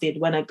flabbergasted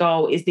when a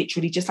girl is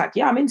literally just like,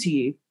 yeah, I'm into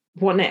you.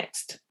 What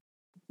next?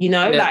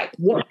 Like,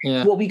 what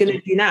are we going to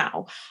do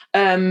now?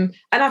 And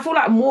I feel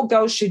like more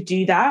girls should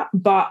do that.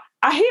 But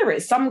I hear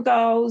it. Some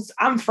girls,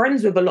 I'm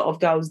friends with a lot of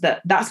girls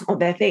that's not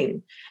their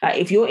thing.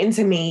 If you're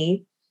into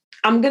me,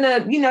 I'm going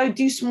to,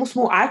 do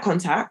small eye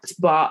contact,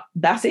 but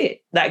that's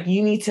it. Like,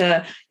 you need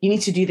to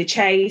do the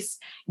chase.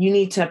 You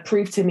need to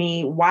prove to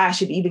me why I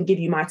should even give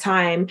you my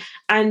time.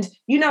 And,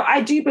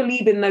 I do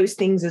believe in those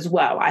things as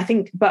well. I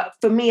think, but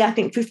for me, I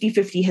think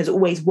 50-50 has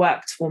always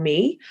worked for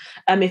me.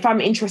 If I'm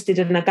interested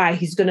in a guy,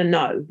 he's going to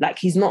know, like,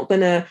 he's not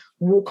going to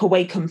walk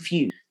away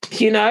confused,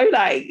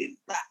 like,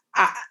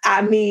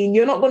 I mean,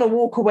 you're not going to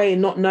walk away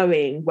not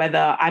knowing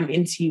whether I'm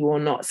into you or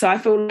not. So I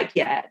feel like,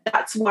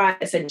 that's why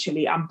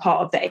essentially I'm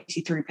part of the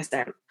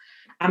 83%.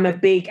 I'm a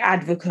big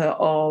advocate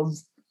of,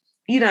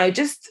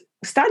 just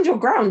stand your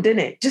ground,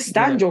 innit? Just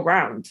stand your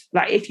ground.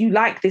 Like, if you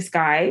like this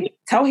guy,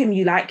 tell him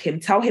you like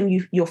him, tell him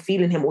you're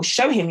feeling him, or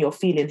show him you're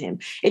feeling him.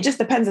 It just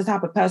depends on the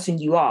type of person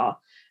you are.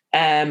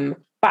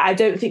 But I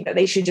don't think that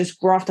they should just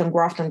graft and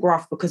graft and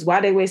graft, because why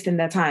are they wasting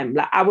their time?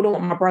 Like, I wouldn't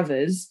want my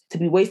brothers to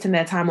be wasting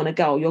their time on a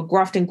girl. You're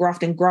grafting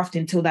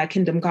till their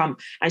kingdom come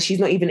and she's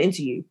not even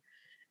into you.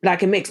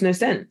 Like, it makes no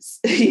sense,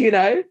 You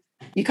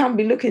can't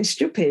be looking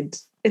stupid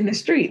in the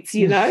streets,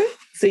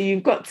 So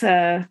you've got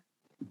to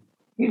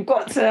do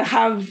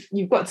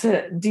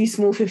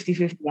small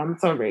 50-50. I'm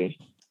sorry.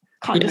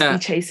 Can't just be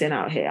chasing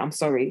out here. I'm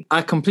sorry.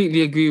 I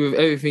completely agree with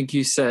everything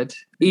you said,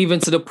 even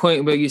to the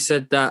point where you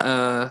said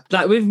that,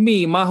 like, with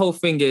me, my whole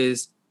thing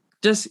is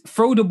just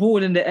throw the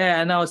ball in the air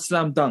and now it's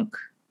slam dunk.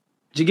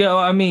 Do you get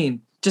what I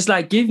mean? Just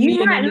like give me...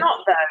 You might not,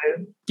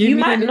 though. You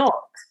might not.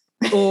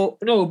 Or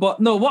no,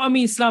 what I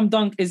mean slam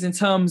dunk is in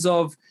terms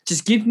of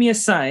just give me a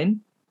sign.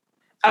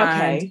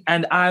 Okay.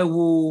 And I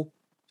will...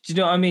 Do you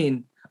know what I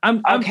mean?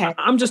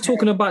 I'm just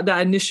talking about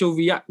that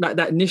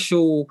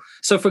initial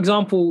So, for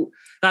example...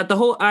 Like the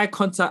whole eye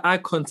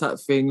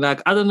contact thing,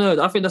 like, I don't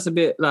know. I think that's a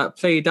bit like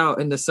played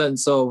out in the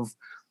sense of,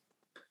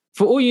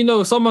 for all you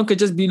know, someone could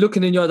just be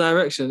looking in your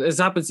direction. It's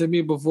happened to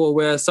me before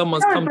where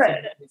someone's come to me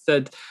and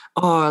said,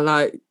 oh,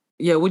 like,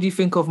 yeah, what do you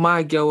think of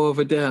my girl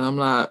over there? And I'm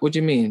like, what do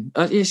you mean?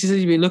 She said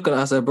you'd be looking at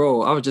us. I said,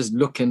 bro, I was just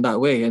looking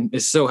that way. And it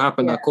so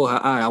happened I caught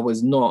her eye. I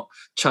was not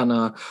trying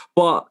to.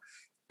 But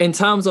in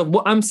terms of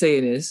what I'm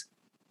saying is,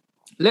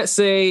 let's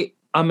say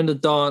I'm in the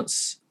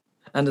dance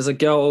and there's a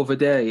girl over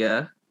there,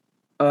 yeah?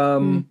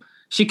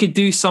 She could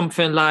do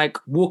something like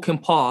walking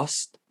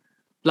past,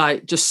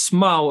 like just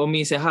smile at me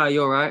and say, hi,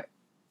 you all right?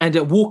 And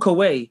then walk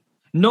away,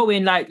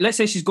 knowing, like, let's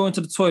say she's going to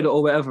the toilet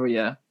or whatever,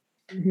 yeah?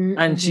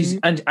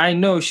 And I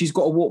know she's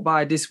got to walk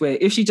by this way.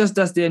 If she just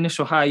does the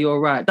initial hi, you're all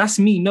right, that's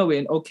me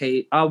knowing,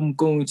 okay, I'm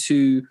going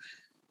to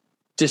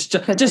just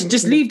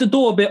leave the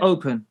door a bit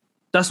open.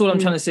 That's what I'm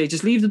trying to say.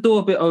 Just leave the door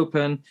a bit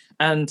open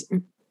and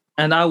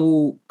I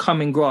will come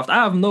and graft.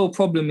 I have no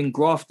problem in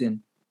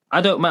grafting. I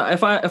don't matter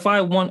if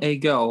I want a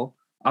girl,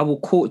 I will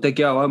court the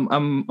girl.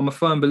 I'm a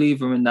firm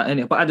believer in that,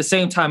 innit? But at the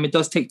same time, it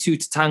does take two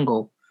to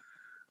tango.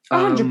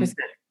 100%.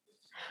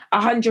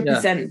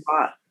 100%.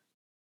 But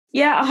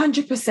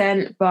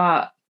 100%.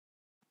 But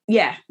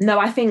yeah, no,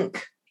 I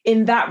think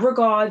in that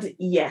regard,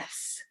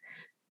 yes.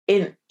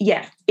 In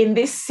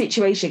this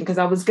situation, because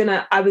I was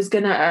gonna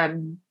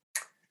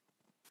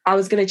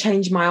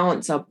change my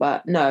answer,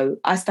 but no,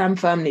 I stand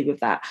firmly with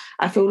that.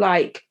 I feel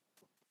like,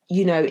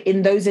 you know,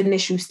 in those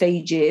initial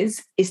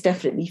stages, it's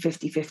definitely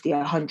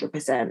 50-50,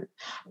 100%.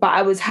 But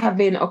I was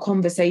having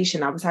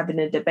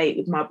a debate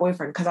with my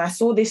boyfriend because I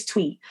saw this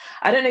tweet.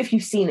 I don't know if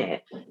you've seen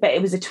it, but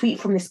it was a tweet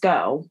from this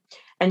girl.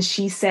 And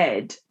she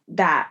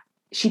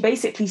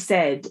basically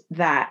said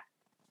that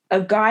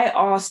a guy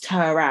asked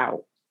her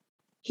out.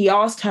 He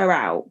asked her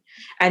out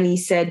and he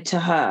said to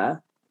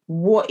her,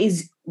 what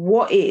is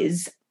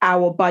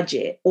our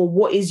budget, or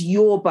what is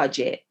your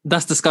budget?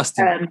 That's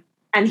disgusting.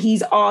 And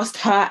he's asked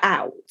her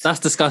out. That's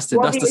disgusting.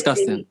 So that's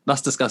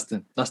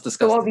disgusting.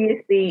 So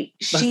obviously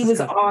she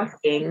was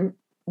asking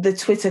the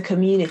Twitter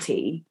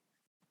community,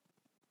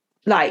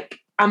 like,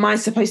 am I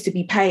supposed to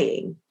be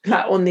paying,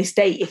 like, on this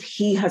date if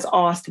he has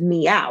asked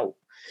me out?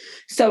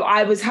 So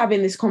I was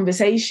having this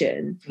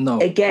conversation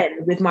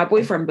again with my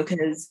boyfriend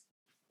because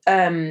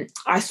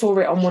I saw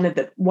it on one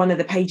of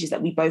the pages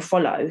that we both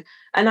follow.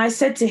 And I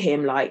said to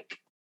him, like,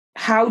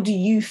 how do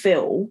you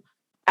feel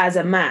as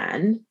a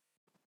man,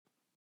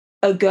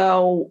 a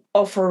girl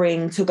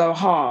offering to go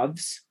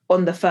halves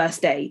on the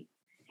first date?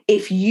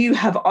 If you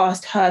have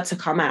asked her to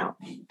come out,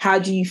 how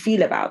do you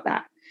feel about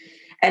that?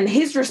 And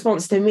his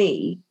response to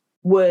me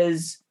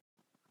was,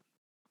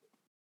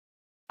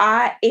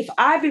 if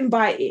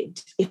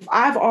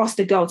I've asked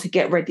a girl to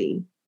get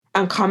ready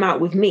and come out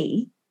with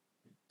me,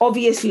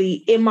 obviously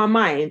in my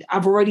mind,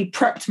 I've already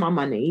prepped my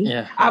money.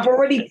 Yeah. I've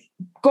already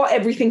got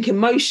everything in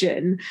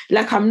motion.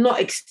 Like, I'm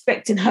not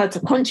expecting her to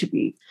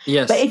contribute.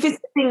 Yes. But if it's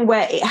a thing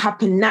where it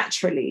happened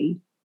naturally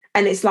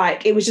and it's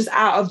like, it was just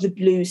out of the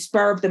blue,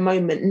 spur of the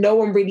moment, no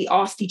one really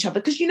asked each other,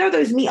 because you know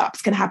those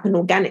meetups can happen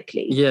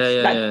organically. Yeah.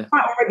 You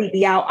might already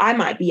be out, I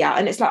might be out.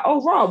 And it's like,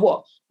 oh, rah,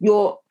 what?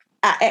 You're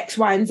at X,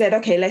 Y, and Z.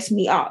 Okay, let's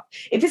meet up.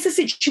 If it's a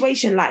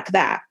situation like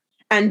that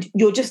and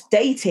you're just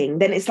dating,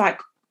 then it's like,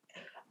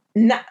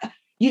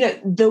 you know,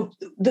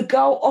 the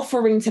girl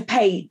offering to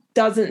pay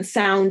doesn't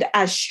sound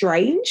as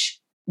strange,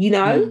 you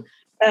know?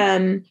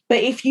 But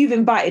if you've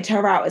invited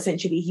her out,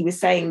 essentially, he was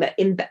saying that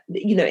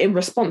in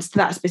response to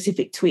that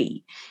specific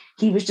tweet,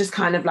 he was just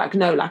kind of like,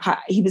 no, like,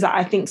 he was like,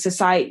 I think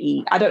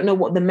society, I don't know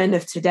what the men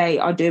of today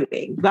are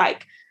doing.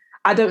 Like,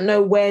 I don't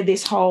know where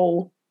this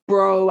whole,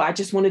 bro, I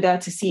just wanted her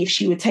to see if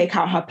she would take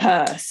out her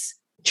purse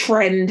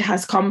trend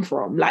has come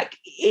from. Like,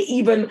 it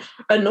even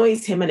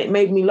annoys him, and it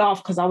made me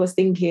laugh because I was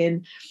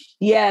thinking,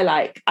 yeah,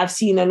 like, I've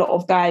seen a lot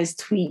of guys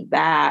tweet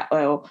that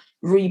or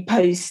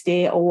repost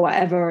it or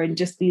whatever and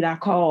just be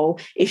like, oh,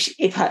 if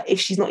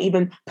she's not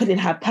even putting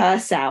her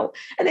purse out.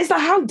 And it's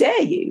like, how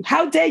dare you?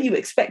 How dare you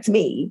expect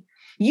me?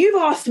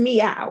 You've asked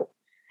me out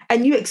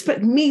and you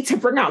expect me to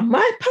bring out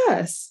my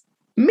purse?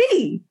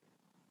 Me?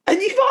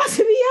 And you've asked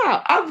me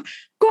out. I've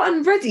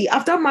gotten ready.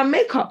 I've done my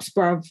makeups,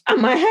 bruv,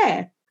 and my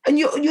hair. And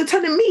you're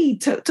telling me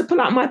to pull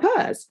out my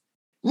purse?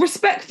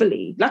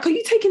 Respectfully. Like, are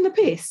you taking the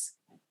piss?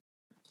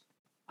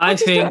 I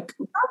think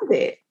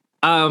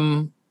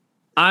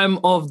I'm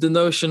of the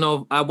notion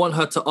of, I want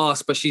her to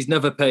ask, but she's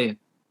never paying.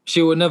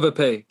 She will never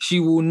pay. She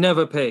will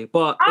never pay.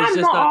 But it's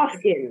just not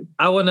asking.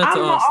 I want her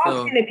to ask,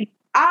 though.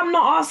 I'm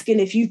not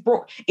asking if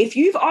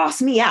you've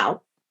asked me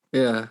out.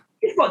 Yeah.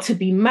 You've got to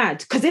be mad.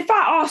 Because if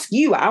I ask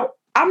you out,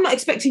 I'm not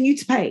expecting you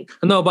to pay.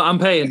 No, but I'm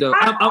paying, though.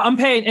 I'm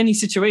paying any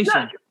situation.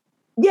 No.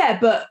 Yeah,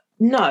 but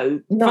no.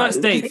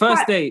 First date.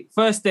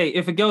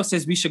 If a girl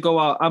says we should go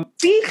out,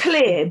 be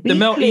clear. The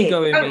male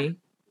ego in me.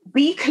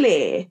 Be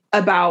clear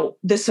about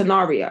the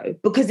scenario,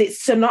 because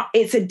it's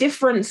a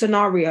different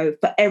scenario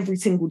for every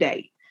single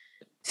date.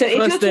 So if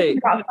you're talking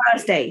about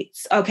first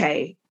dates,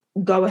 okay,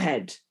 go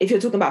ahead. If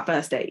you're talking about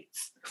first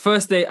dates.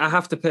 First date, I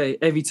have to pay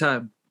every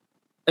time.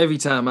 Every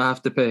time I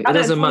have to pay. It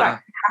doesn't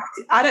matter.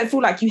 I don't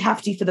feel like you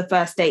have to for the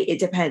first date. It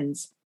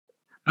depends.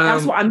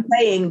 That's what I'm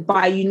saying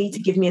by you need to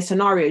give me a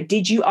scenario.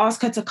 Did you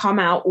ask her to come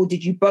out, or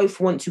did you both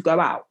want to go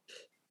out?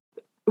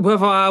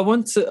 Whether I've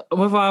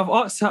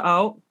asked her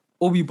out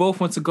or we both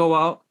want to go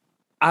out,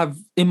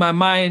 in my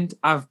mind,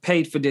 I've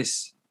paid for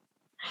this.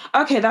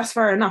 Okay, that's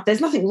fair enough.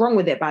 There's nothing wrong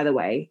with it, by the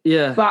way.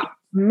 Yeah. But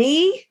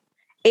me,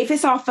 if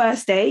it's our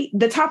first date,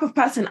 the type of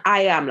person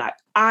I am, like,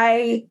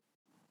 I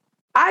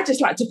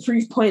just like to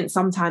prove points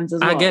sometimes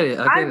as well. I get it.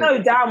 I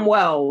know damn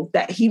well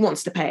that he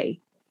wants to pay.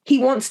 He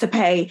wants to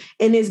pay.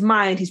 In his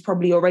mind, he's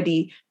probably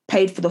already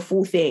paid for the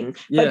full thing.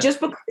 Yeah. But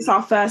just because it's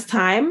our first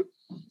time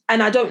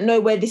and I don't know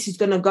where this is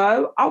going to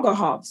go, I'll go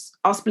halves.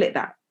 I'll split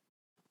that.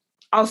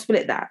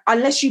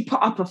 Unless you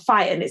put up a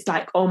fight and it's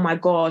like, oh my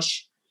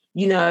gosh,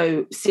 you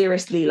know,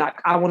 seriously, like,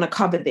 I want to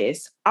cover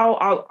this.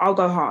 I'll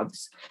go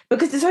halves,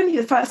 because it's only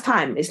the first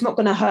time. It's not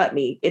going to hurt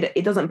me.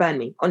 It doesn't burn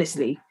me,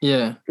 honestly.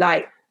 Yeah.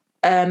 Like,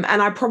 and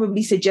I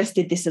probably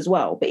suggested this as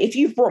well. But if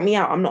you've brought me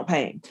out, I'm not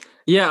paying.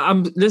 Yeah,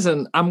 I'm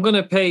going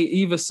to pay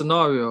either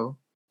scenario.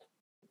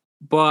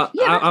 But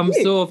yeah, I'm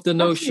still of the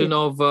notion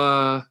of,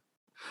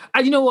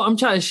 you know what? I'm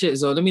chatting shit,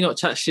 so let me not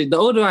chat shit. The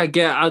older I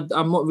get,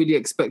 I'm not really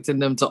expecting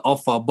them to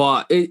offer,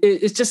 but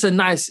it's just a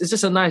nice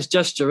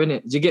gesture,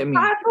 innit? Do you get me?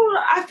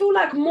 I feel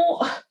like more.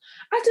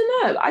 I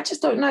don't know. I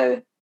just don't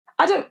know.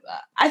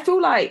 I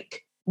feel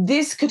like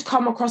this could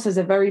come across as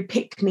a very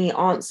pick-me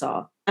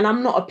answer, and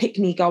I'm not a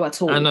pick-me girl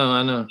at all. I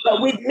know.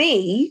 But with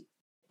me,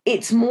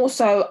 it's more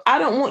so. I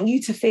don't want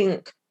you to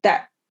think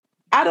that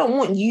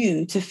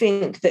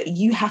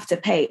you have to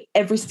pay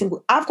every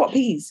single. I've got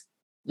peas.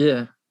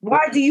 Yeah.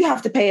 Why do you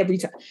have to pay every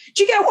time?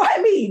 Do you get what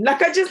I mean?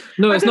 Like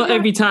No, it's not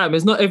every time.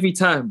 It's not every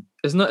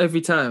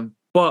time.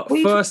 But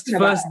first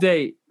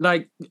date,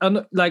 like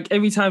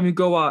every time we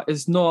go out,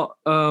 it's not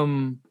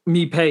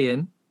me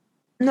paying.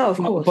 No, of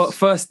course. But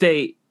first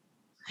date.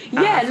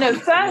 Yeah, no,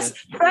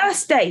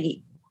 first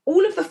date.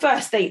 All of the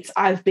first dates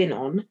I've been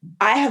on,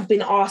 I have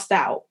been asked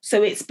out.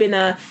 So it's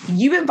been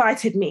you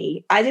invited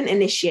me. I didn't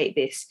initiate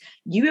this.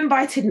 You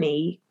invited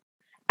me,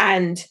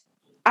 and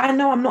I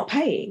know I'm not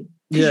paying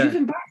because you've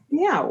invited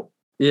me out.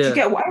 Yeah. Do you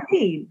get what I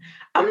mean?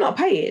 I'm not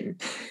paying.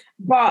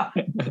 But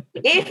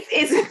if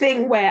it's a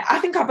thing where I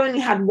think I've only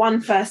had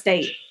one first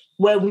date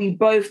where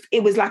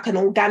it was like an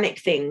organic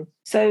thing.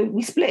 So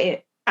we split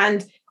it.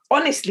 And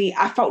honestly,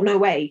 I felt no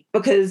way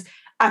because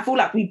I feel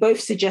like we both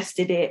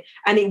suggested it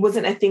and it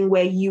wasn't a thing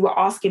where you were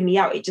asking me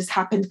out. It just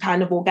happened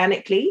kind of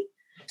organically.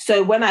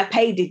 So when I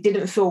paid, it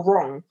didn't feel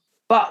wrong.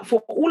 But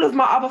for all of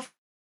my other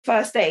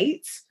first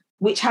dates,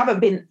 which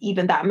haven't been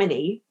even that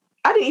many,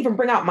 I didn't even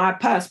bring out my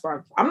purse,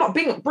 bro. I'm not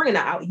bringing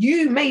that out.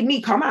 You made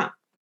me come out.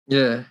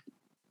 Yeah.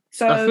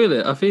 So I feel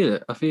it. I'm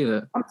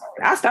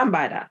sorry, I stand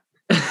by that.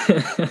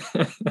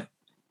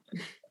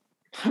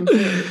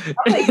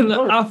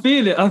 I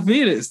feel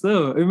it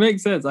still. It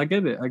makes sense. I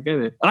get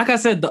it. Like I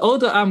said, the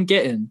older I'm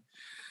getting,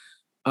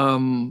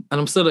 and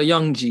I'm still a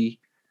young G,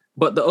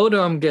 but the older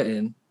I'm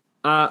getting,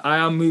 I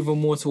am moving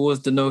more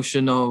towards the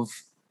notion of,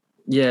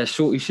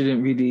 shorty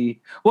shouldn't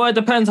really. Well, it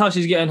depends how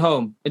she's getting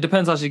home. It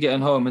depends how she's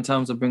getting home in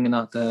terms of bringing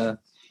out the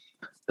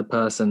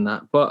person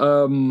that. But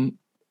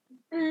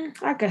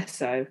I guess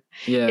so.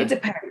 Yeah, it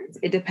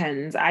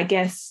depends. I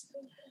guess.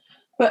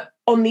 But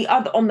on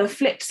the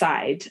flip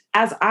side,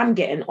 as I'm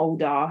getting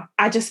older,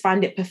 I just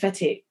find it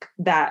pathetic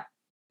that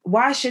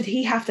why should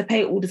he have to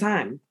pay all the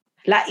time?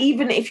 Like,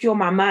 even if you're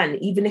my man,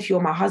 even if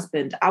you're my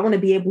husband, I want to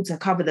be able to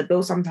cover the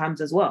bill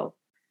sometimes as well.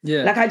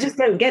 Yeah. Like, I just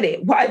don't get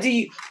it. Why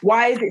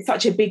is it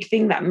such a big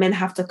thing that men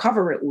have to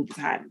cover it all the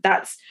time?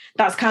 That's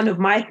kind of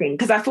my thing.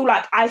 Because I feel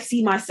like I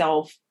see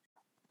myself,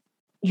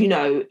 in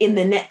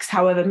the next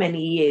however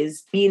many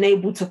years, being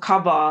able to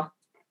cover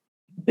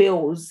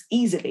bills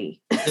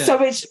easily. Yeah.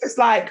 So it's just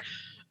like,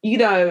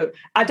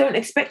 I don't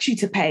expect you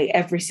to pay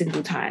every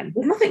single time.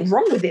 There's nothing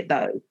wrong with it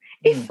though.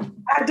 If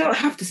I don't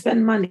have to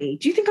spend money,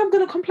 do you think I'm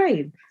going to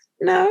complain?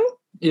 No.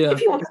 Yeah.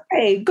 If you want to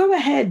pay, go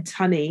ahead,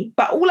 honey.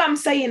 But all I'm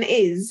saying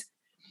is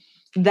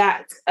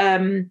that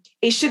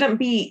it shouldn't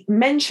be,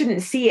 men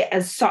shouldn't see it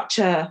as such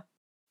a,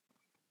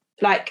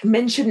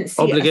 men shouldn't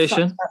see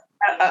obligation. It as such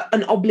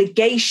an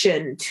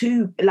obligation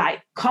to,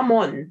 come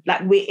on,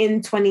 we're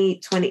in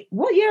 2020.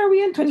 What year are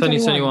we in?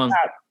 2021.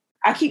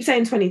 I keep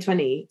saying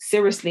 2020.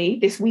 Seriously,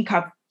 this week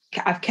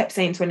I've kept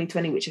saying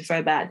 2020, which is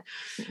so bad.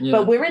 Yeah.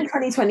 But we're in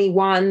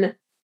 2021.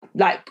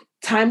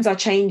 Times are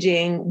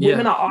changing.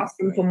 Women are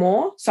asking for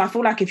more. So I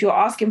feel like if you're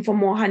asking for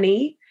more,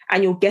 honey,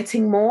 and you're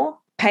getting more,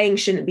 paying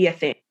shouldn't be a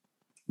thing.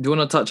 Do you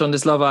want to touch on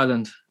this Love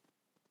Island?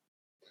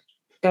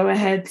 Go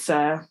ahead,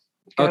 sir.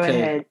 Go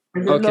ahead.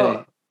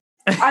 Okay.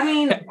 I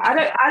mean,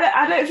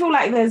 I don't feel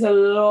like there's a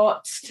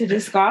lot to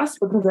discuss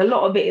because a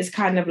lot of it is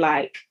kind of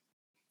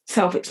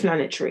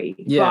self-explanatory.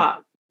 Yeah.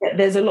 But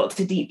there's a lot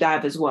to deep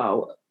dive as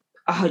well.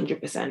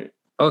 100%.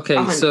 Okay,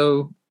 100%.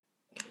 So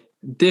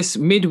this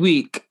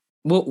midweek,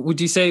 what would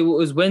you say? What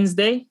was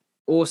Wednesday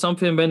or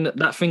something when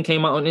that thing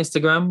came out on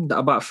Instagram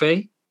about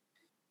Faye?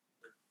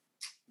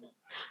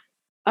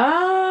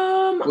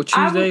 Or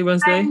Tuesday,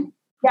 Wednesday?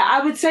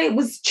 I would say it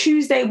was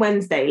Tuesday,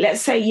 Wednesday.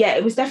 Let's say,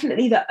 it was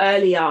definitely the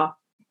earlier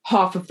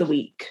half of the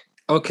week.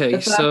 Okay,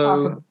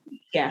 so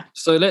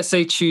So let's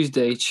say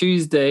Tuesday.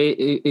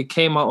 It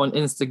came out on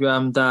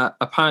Instagram that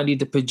apparently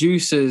the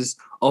producers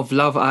of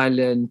Love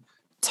Island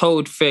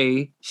told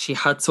Faye she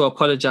had to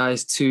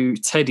apologize to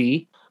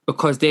Teddy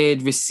because they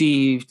had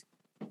received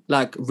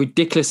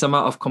ridiculous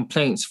amount of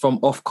complaints from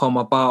Ofcom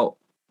about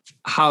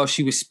how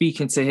she was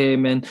speaking to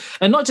him and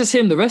not just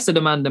him, the rest of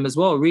the mandem as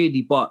well,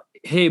 really, but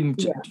him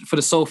for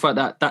the sole fact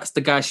that that's the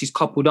guy she's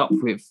coupled up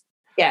with.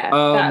 Yeah,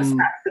 that's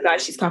the guy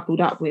she's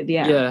coupled up with,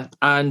 yeah. Yeah,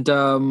 and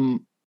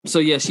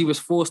so she was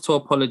forced to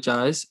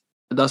apologize.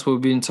 That's what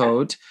we've been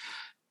told.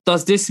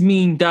 Does this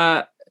mean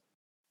that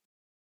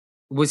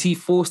was he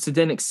forced to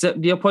then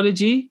accept the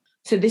apology?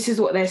 So this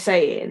is what they're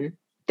saying.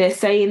 They're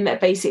saying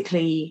that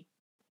basically,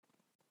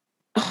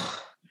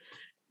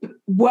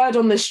 word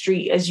on the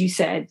street, as you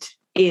said,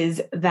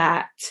 is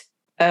that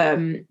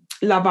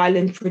Love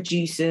Island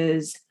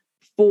producers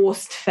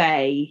forced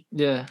Faye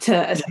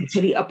to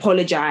essentially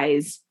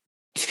apologize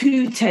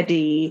to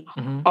Teddy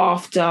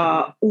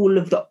after all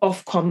of the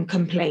Ofcom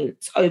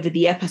complaints over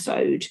the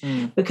episode,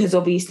 because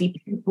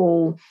obviously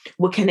people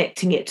were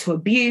connecting it to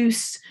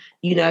abuse.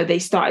 You know, they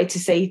started to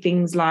say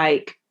things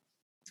like,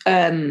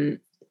 if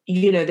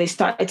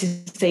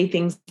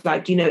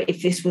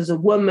this was a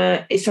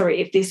woman,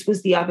 if this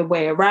was the other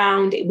way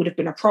around, it would have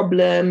been a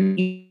problem.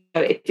 You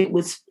know, if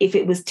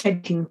it was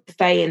tempting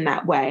Faye in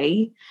that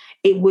way,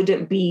 it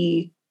wouldn't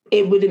be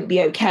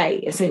okay,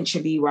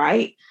 essentially,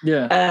 right?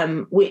 Yeah.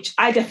 Which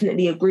I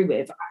definitely agree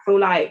with.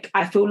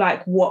 I feel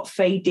like what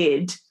Faye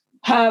did,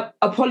 her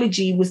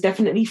apology was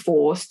definitely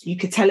forced. You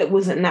could tell it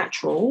wasn't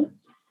natural.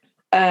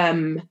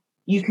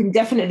 You can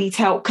definitely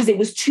tell because it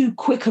was too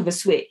quick of a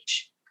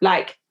switch.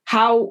 Like,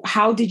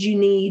 how did you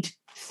need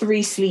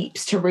 3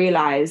 sleeps to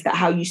realize that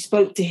how you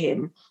spoke to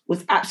him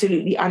was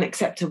absolutely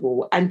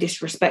unacceptable and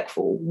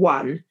disrespectful?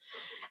 One.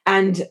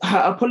 And her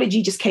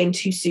apology just came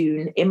too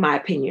soon, in my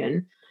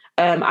opinion.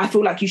 I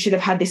feel like you should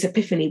have had this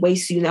epiphany way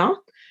sooner.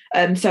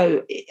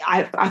 So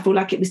I feel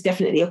like it was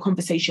definitely a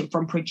conversation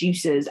from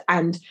producers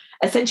and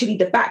essentially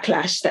the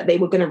backlash that they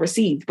were going to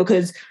receive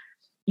because,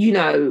 you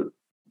know,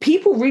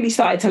 people really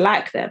started to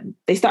like them.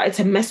 They started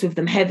to mess with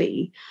them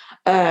heavy.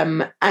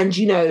 And,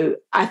 you know,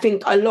 I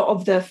think a lot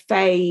of the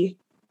Faye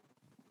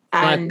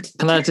and...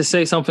 Can I just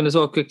say something as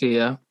well quickly,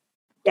 yeah?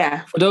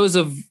 Yeah. For those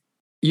of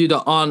you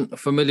that aren't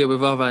familiar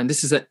with Love Island,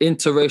 this is an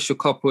interracial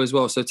couple as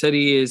well. So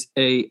Teddy is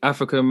a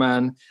African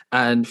man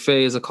and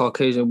Faye is a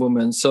Caucasian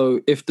woman. So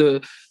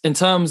in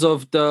terms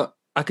of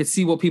I could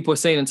see what people are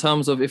saying in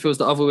terms of if it was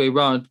the other way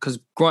around, because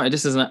granted,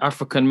 this is an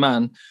African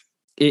man,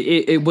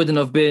 it wouldn't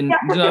have been,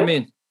 you know what I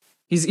mean?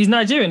 He's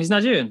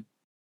Nigerian.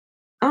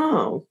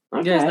 Oh,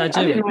 okay. Yeah, he's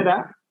Nigerian. I didn't know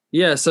that.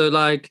 Yeah, so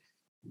like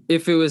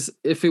if it was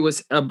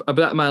a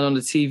black man on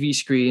the TV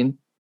screen,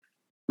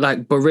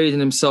 like berating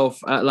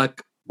himself at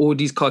like all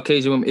these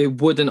Caucasian women,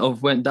 it wouldn't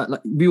have went that,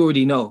 like, we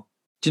already know.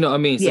 Do you know what I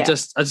mean? So I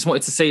just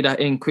wanted to say that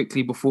in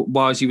quickly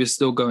while you were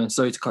still going.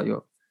 Sorry to cut you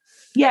off.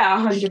 Yeah,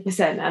 100%.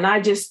 And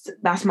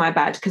that's my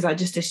bad because I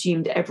just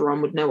assumed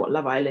everyone would know what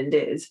Love Island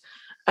is.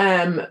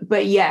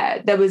 But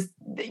yeah, there was,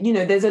 you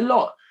know, there's a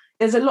lot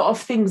of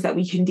things that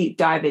we can deep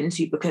dive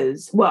into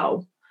because,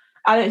 well,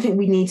 I don't think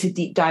we need to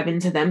deep dive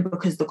into them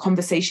because the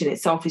conversation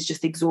itself is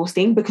just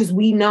exhausting because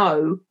we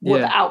know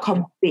what the outcome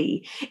would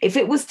be. If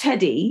it was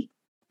Teddy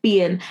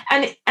being,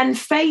 and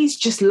Faye's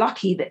just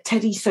lucky that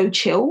Teddy's so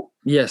chill.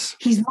 Yes.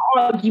 He's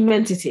not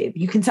argumentative.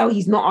 You can tell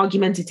he's not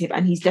argumentative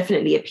and he's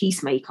definitely a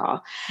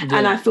peacemaker. Yeah.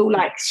 And I feel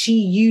like she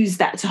used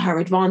that to her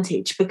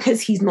advantage because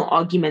he's not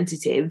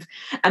argumentative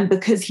and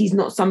because he's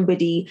not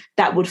somebody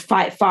that would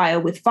fight fire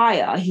with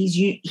fire.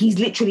 He's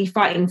literally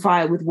fighting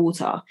fire with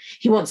water.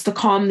 He wants to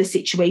calm the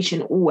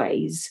situation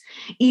always.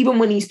 Even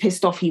when he's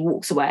pissed off, he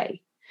walks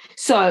away.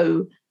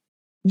 So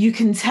you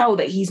can tell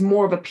that he's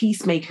more of a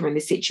peacemaker in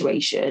this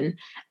situation.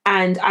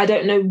 And I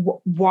don't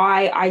know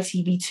why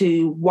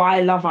ITV2,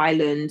 why Love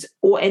Island,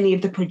 or any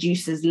of the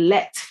producers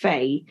let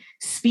Faye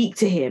speak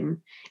to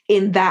him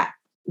in that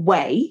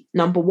way,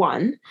 number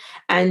one.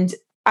 And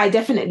I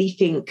definitely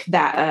think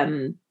that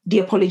the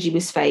apology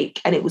was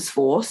fake and it was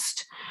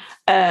forced.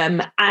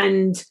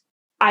 And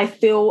I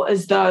feel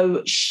as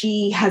though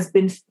she has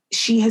been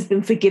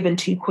forgiven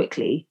too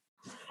quickly.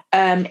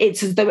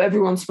 It's as though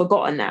everyone's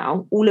forgotten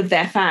now. All of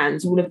their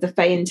fans, all of the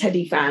Faye and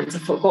Teddy fans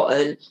have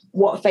forgotten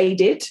what Faye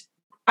did.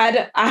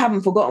 I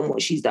haven't forgotten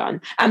what she's done.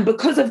 And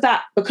because of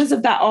that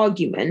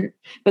argument,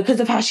 because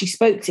of how she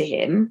spoke to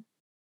him,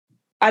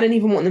 I don't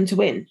even want them to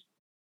win.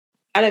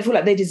 I don't feel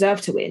like they deserve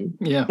to win.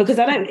 Yeah. Because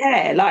I don't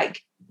care.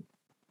 Like,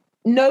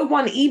 no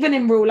one, even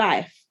in real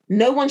life,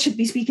 no one should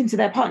be speaking to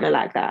their partner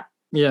like that.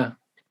 Yeah.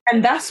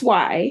 And that's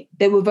why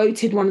they were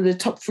voted one of the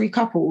top 3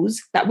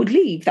 couples that would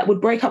leave, that would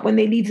break up when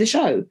they leave the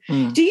show.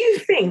 Mm. Do you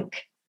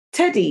think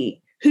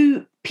Teddy,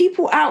 who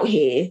people out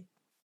here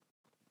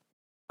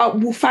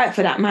will fight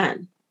for that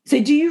man? So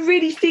do you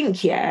really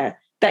think,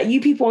 that you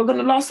people are going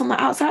to last on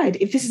the outside?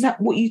 If this is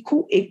what you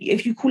call,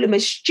 if you call him a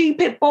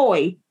stupid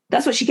boy,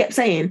 that's what she kept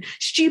saying.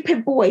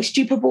 Stupid boy,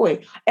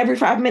 every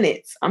 5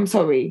 minutes. I'm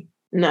sorry.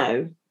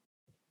 No.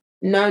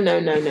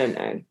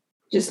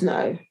 Just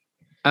no.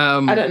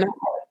 I don't know.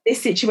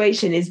 This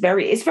situation is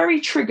very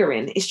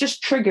triggering. It's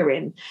just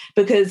triggering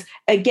because,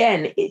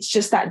 again, it's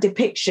just that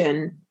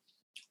depiction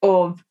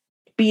of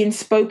being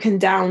spoken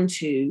down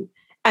to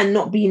and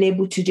not being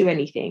able to do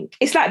anything.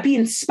 It's like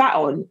being spat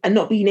on and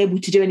not being able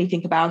to do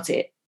anything about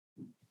it.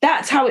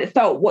 That's how it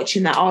felt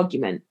watching that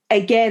argument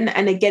again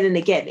and again and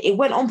again. It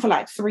went on for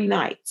like 3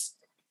 nights.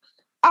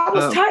 I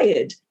was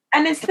tired.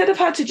 And instead of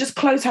her to just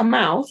close her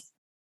mouth,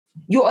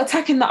 you're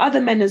attacking the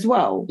other men as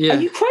well. Yeah.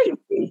 Are you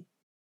crazy?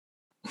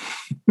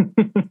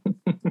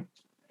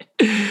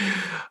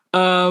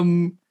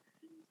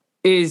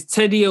 Is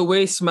Teddy a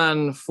waste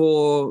man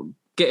for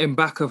getting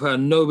back of her,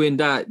 knowing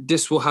that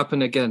this will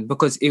happen again?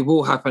 Because it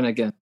will happen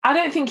again. I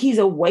don't think he's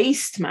a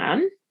waste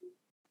man.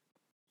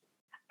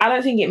 I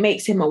don't think it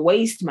makes him a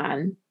waste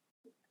man.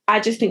 I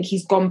just think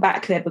he's gone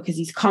back there because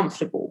he's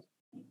comfortable.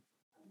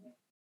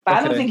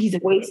 But I don't think he's a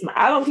waste man.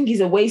 I don't think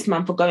he's a waste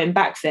man for going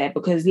back there,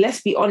 because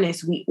let's be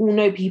honest, we all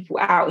know people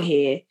out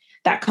here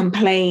that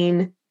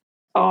complain,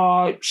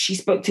 oh, she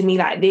spoke to me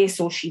like this,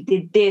 or she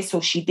did this,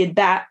 or she did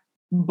that.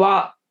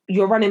 But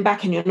you're running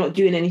back and you're not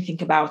doing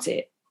anything about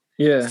it.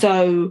 Yeah.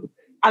 So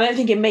I don't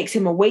think it makes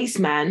him a waste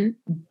man,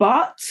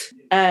 but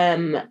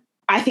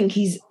I think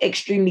he's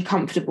extremely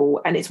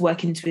comfortable and it's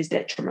working to his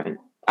detriment.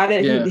 I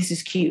don't think this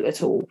is cute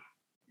at all.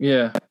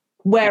 Yeah.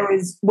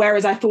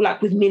 Whereas I feel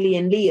like with Millie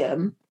and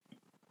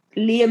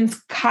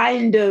Liam's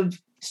kind of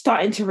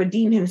starting to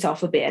redeem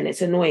himself a bit, and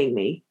it's annoying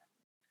me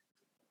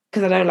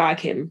because I don't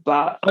like him.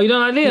 But you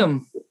don't like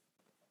Liam?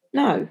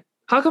 No.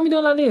 How come you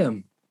don't like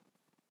Liam?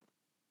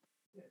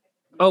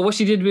 Oh, what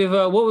she did with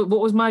what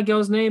was my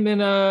girl's name in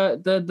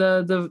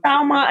the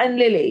Salma and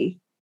Lily?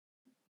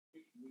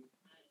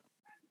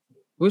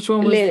 Which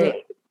one was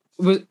Lily?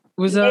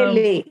 Was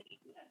Lily?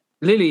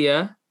 Lily,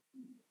 yeah.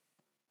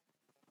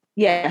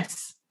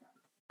 Yes.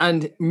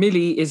 And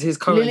Millie is his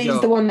current Lily's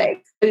girl. the one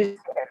that...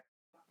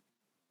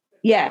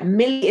 Yeah,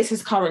 Millie is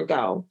his current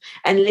girl.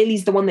 And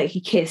Lily's the one that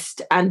he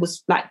kissed and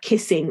was like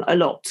kissing a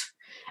lot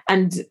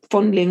and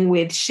fondling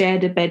with,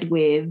 shared a bed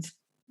with.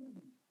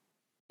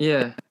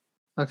 Yeah.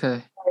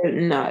 Okay.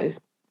 No.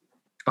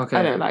 Okay.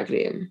 I don't like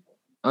Liam.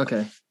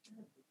 Okay.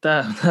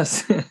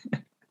 That's...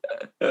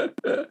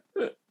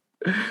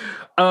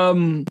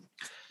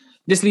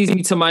 This leads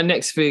me to my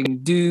next thing.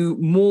 Do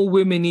more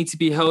women need to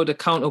be held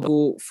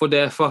accountable for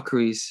their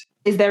fuckeries?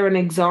 Is there an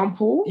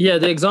example? Yeah,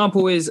 the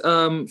example is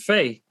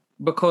Faye,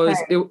 because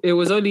it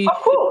was only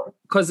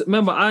because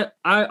remember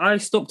I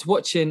stopped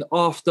watching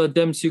after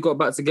them two got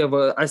back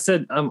together. I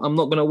said I'm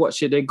not gonna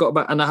watch it. They got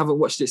back and I haven't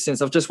watched it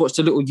since. I've just watched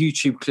the little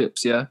YouTube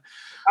clips. Yeah,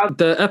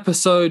 the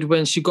episode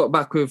when she got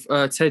back with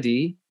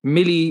Teddy,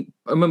 Millie,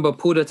 I remember,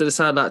 pulled her to the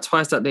side like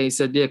twice that day. He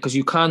said, yeah, because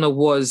you kind of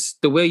was,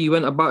 the way you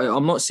went about it,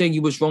 I'm not saying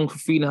you was wrong for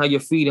feeling how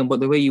you're feeling, but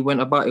the way you went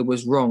about it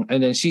was wrong.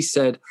 And then she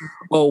said,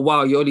 oh,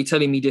 wow, you're only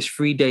telling me this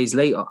 3 days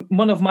later.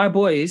 One of my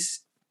boys,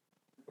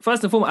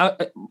 first and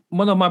foremost,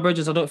 one of my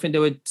brothers, I don't think they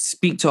would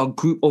speak to a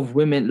group of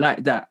women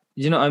like that.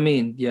 You know what I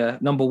mean? Yeah,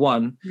 number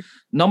one.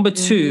 Number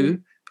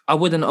two, I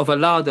wouldn't have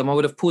allowed them. I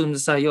would have pulled them to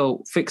say,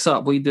 yo, fix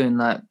up. What are you doing?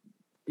 Like,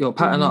 yo,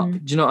 pattern up.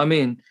 Do you know what I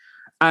mean?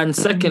 And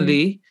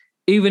secondly,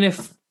 even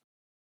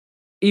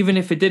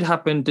if it did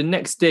happen the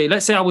next day,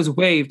 let's say I was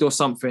waived or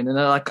something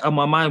and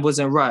my mind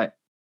wasn't right.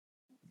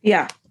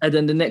 Yeah. And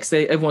then the next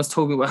day, everyone's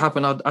told me what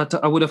happened.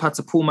 I would have had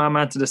to pull my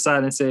man to the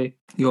side and say,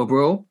 yo,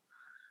 bro,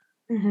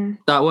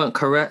 that weren't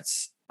correct.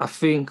 I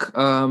think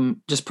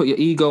just put your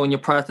ego and your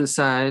pride to the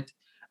side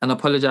and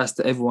apologize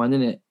to everyone,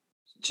 innit?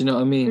 Do you know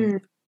what I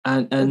mean?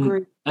 And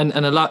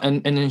allow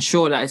and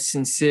ensure that it's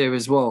sincere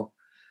as well.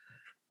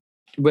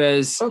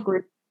 Whereas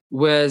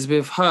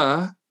with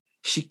her,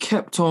 she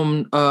kept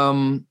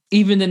on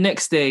even the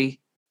next day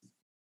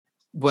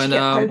when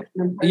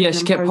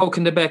she kept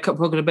poking the bear,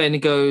 and he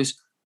goes,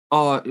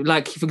 oh,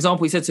 like for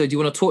example, he said to her, do you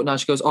want to talk now?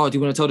 She goes, oh, do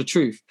you want to tell the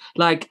truth?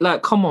 Like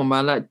come on,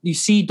 man. Like you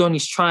see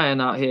Donnie's trying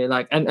out here.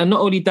 Like and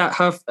not only that,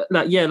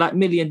 like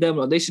Millie and them,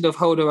 like, they should have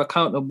held her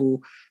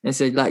accountable and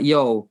said, like,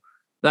 yo,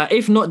 like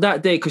if not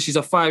that day, because she's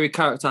a fiery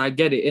character, I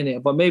get it,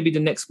 innit? But maybe the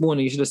next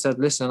morning you should have said,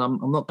 listen,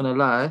 I'm not gonna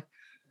lie.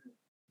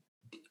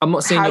 I'm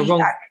not saying you're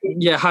wrong.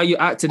 Yeah, how you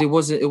acted, it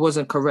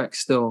wasn't correct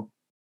still.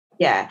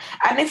 Yeah.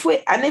 And if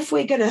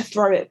we're gonna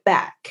throw it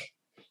back,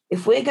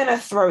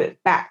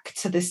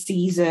 to the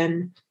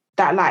season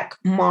that like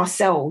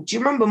Marcel, do you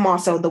remember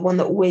Marcel, the one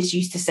that always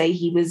used to say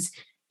he was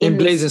in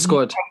Blazing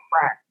Squad?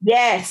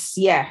 Yes.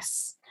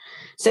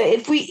 So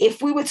if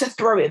we were to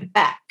throw it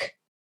back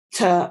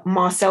to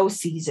Marcel's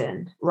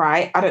season,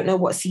 right? I don't know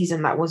what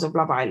season that was of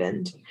Love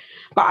Island,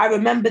 but I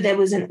remember there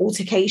was an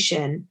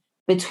altercation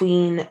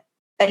between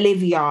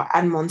Olivia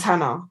and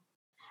Montana,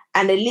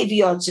 and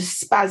Olivia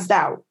just spazzed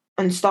out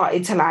and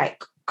started to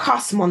like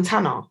cuss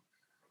Montana,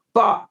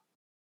 but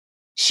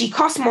she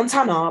cussed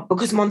Montana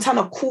because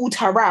Montana called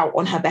her out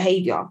on her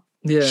behavior.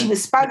 Yeah. She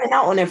was spazzing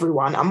out on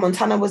everyone, and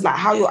Montana was like,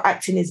 how you're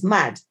acting is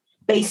mad,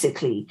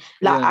 basically.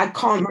 Like, I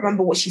can't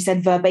remember what she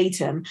said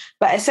verbatim,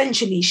 but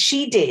essentially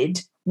she did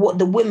what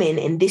the women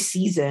in this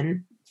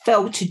season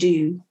failed to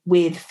do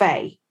with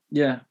Faye.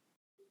 Yeah.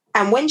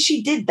 And when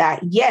she did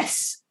that,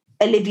 yes,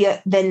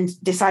 Olivia then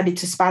decided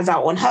to spaz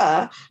out on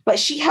her, but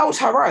she held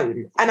her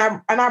own. And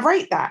I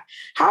rate that.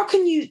 How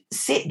can you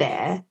sit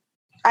there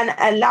and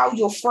allow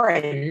your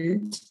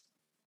friend,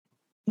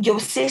 your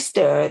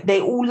sister,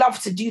 they all love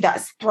to do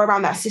that, throw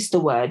around that sister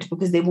word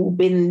because they've all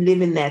been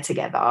living there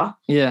together.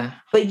 Yeah.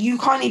 But you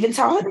can't even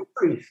tell her the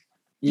truth.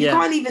 You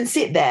can't even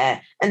sit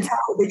there and tell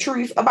her the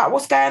truth about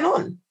what's going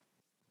on.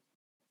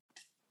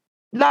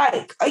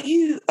 Like, are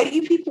you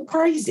people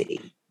crazy?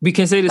 We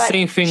can say the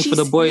same thing for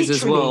the boys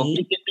as well.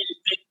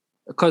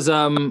 Because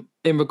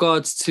in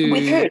regards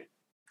to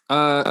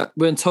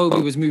when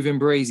Toby was moving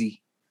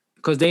Brazy,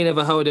 because they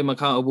never held him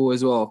accountable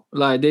as well.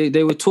 Like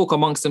they would talk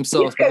amongst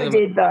themselves. Hugo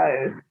did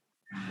though.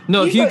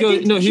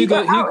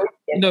 Hugo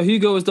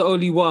Hugo was the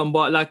only one,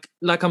 but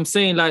like I'm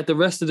saying, like the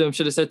rest of them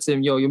should have said to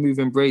him, yo, you're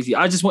moving brazy.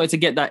 I just wanted to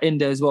get that in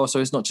there as well, so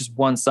it's not just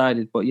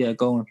one-sided. But yeah,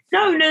 go on.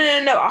 No,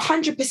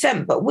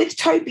 100%. But with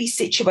Toby's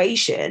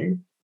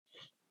situation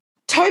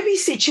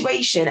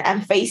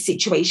and Faye's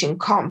situation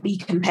can't be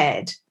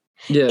compared.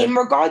 Yeah. In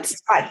regards to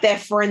like their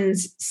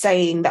friends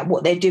saying that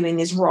what they're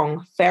doing is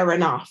wrong, fair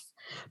enough.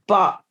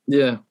 But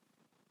yeah,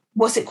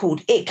 what's it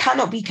called? It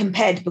cannot be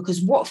compared because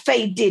what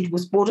Faye did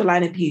was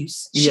borderline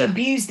abuse. She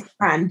abused the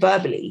man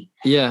verbally.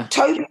 Yeah.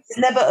 Toby has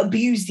never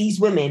abused these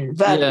women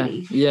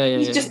verbally. Yeah.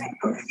 He's just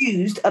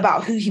confused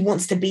about who he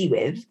wants to be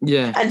with.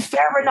 Yeah. And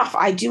fair enough,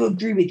 I do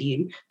agree with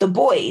you. The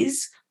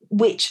boys,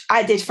 which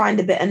I did find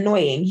a bit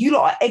annoying, you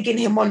lot are egging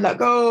him on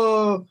like,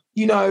 oh,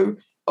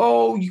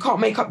 you can't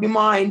make up your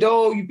mind.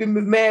 Oh, you've been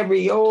with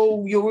Mary.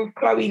 Oh, you're with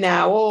Chloe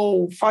now.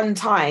 Oh, fun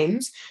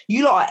times.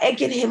 You lot are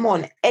egging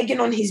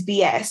on his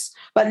BS,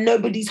 but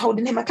nobody's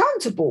holding him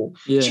accountable.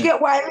 Yeah. Do you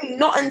get what I mean?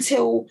 Not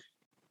until,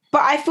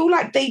 but I feel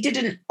like they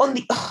didn't, on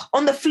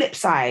the flip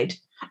side,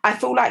 I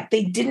feel like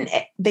they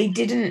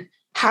didn't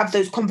have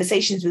those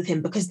conversations with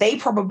him because they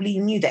probably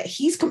knew that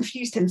he's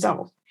confused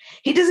himself.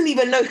 He doesn't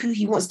even know who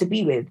he wants to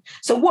be with.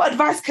 So what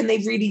advice can they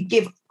really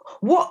give?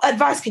 What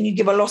advice can you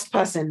give a lost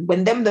person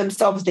when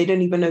themselves, they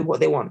don't even know what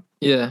they want?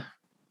 Yeah.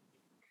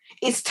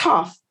 It's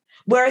tough.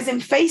 Whereas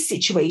in Faye's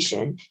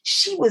situation,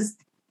 she was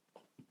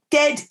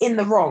dead in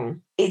the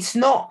wrong. It's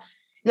not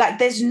like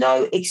there's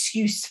no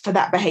excuse for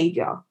that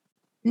behavior.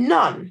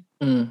 None.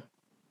 Mm.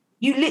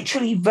 You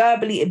literally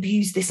verbally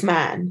abused this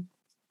man.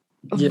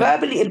 Yeah.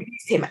 Verbally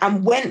abused him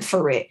and went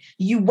for it.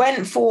 You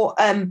went for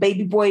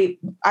baby boy,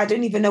 I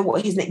don't even know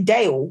what his name,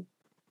 Dale.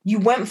 You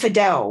went for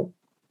Dale.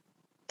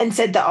 And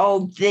said that,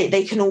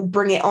 they can all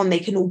bring it on. They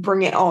can all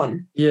bring it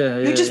on. Yeah.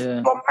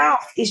 Your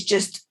mouth is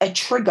just a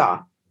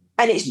trigger.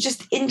 And it's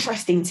just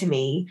interesting to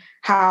me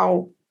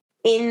how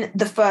in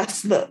the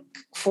first look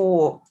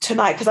for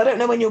tonight, because I don't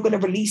know when you're going to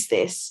release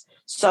this.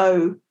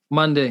 So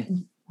Monday.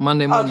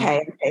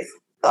 Okay.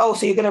 Oh,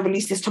 so you're going to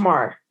release this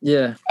tomorrow?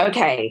 Yeah.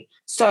 Okay.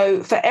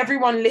 So for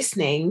everyone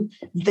listening,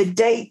 the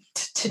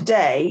date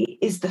today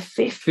is the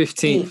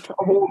 15th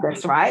of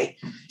August, right?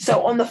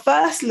 So on the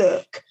first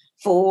look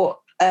for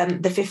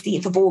the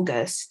 15th of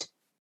August,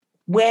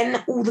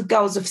 when all the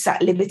girls have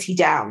sat Liberty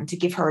down to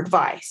give her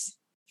advice,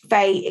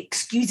 Faye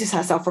excuses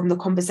herself from the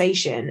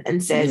conversation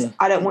and says,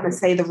 I don't want to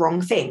say the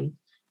wrong thing.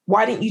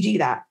 Why didn't you do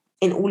that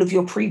in all of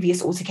your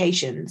previous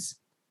altercations?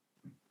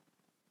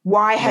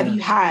 Why have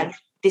you had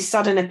this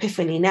sudden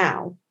epiphany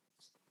now?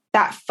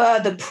 That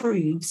further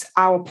proves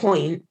our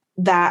point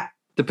that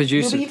the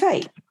producers you'll be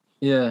fake.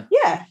 Yeah.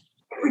 The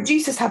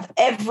producers have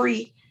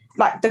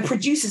the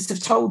producers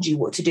have told you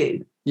what to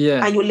do.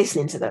 Yeah. And you're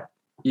listening to them.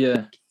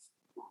 Yeah.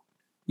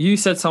 You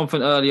said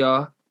something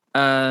earlier,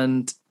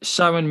 and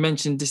Sharon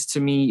mentioned this to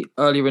me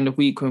earlier in the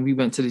week when we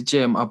went to the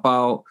gym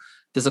about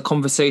there's a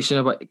conversation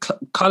about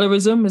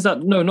colorism. Is that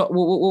what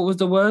was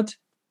the word?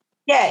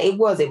 Yeah, it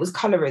was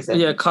colorism.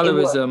 Yeah,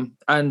 colorism.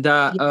 And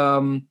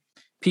that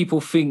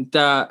people think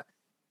that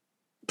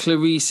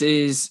Clarice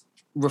is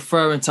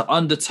referring to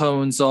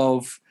undertones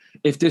of,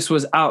 if this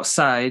was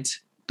outside,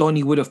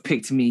 Donnie would have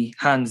picked me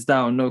hands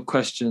down, no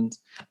questions.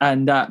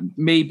 And that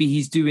maybe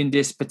he's doing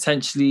this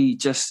potentially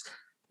just,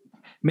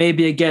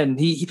 maybe again,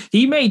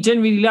 he may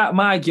generally like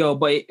my girl,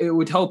 but it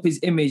would help his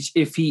image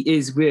if he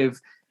is with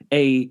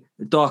a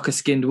darker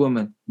skinned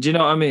woman. Do you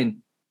know what I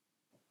mean?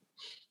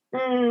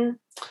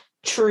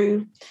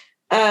 True.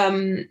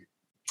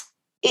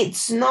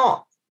 It's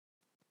not.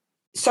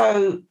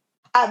 So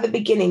at the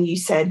beginning you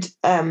said,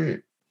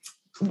 at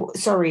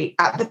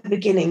the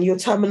beginning, your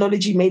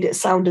terminology made it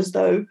sound as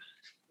though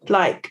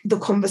like the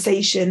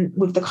conversation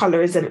with the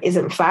colorism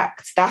isn't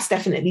fact. That's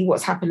definitely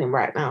what's happening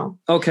right now.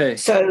 Okay.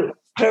 So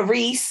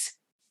Clarice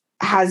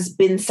has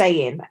been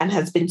saying and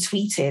has been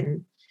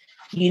tweeting,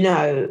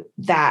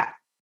 that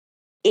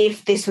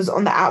if this was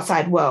on the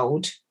outside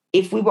world,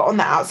 if we were on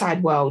the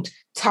outside world,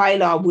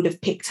 Tyler would have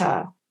picked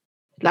her.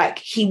 Like,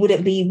 he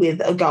wouldn't be with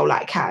a girl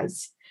like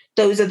Kaz.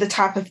 Those are the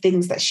type of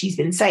things that she's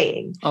been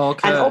saying.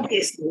 Okay. And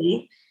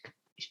obviously,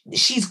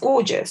 she's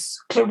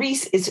gorgeous.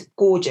 Clarice is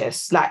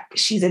gorgeous. Like,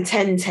 she's a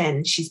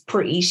 10-10. She's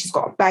pretty. She's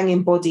got a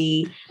banging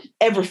body,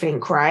 everything,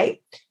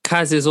 right?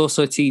 Kaz is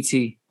also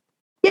TT.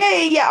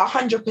 Yeah,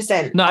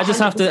 100%. No, I just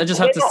have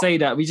to say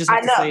that. We just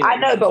have to say that. I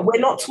know, but we're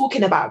not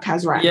talking about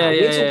Kaz right now.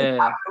 We're talking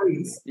about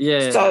Clarice.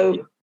 Yeah.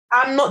 So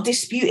I'm not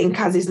disputing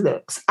Kaz's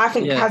looks. I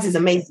think Kaz is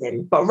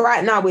amazing. But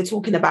right now we're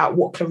talking about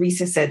what Clarice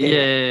has said.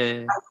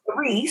 Yeah.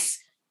 Clarice,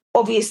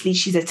 obviously,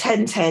 she's a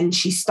 10-10.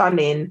 She's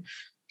stunning.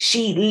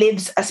 She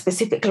lives a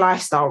specific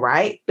lifestyle,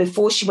 right?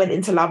 Before she went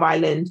into Love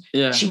Island,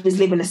 she was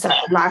living a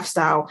certain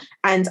lifestyle.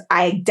 And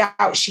I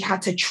doubt she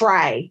had to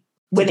try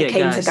when it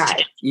came to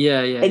guys.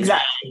 Yeah.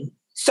 Exactly.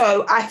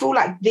 So I feel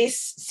like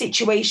this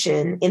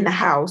situation in the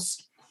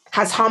house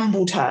has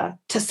humbled her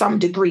to some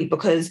degree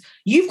because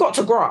you've got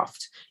to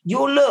graft.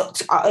 Your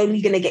looks are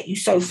only going to get you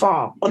so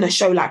far on a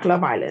show like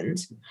Love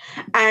Island.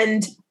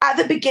 And at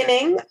the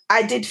beginning,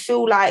 I did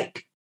feel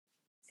like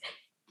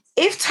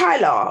if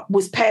Tyler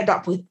was paired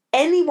up with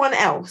anyone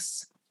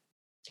else,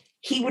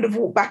 he would have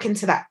walked back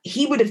into that.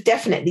 He would have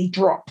definitely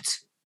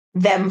dropped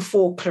them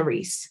for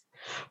Clarisse.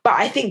 But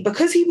I think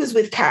because he was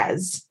with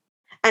Kaz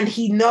and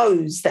he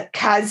knows that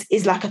Kaz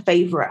is like a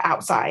favourite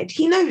outside,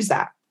 he knows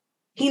that.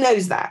 He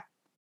knows that.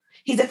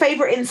 He's a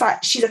favourite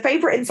inside. She's a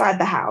favourite inside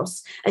the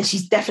house and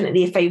she's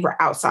definitely a favourite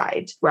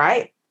outside,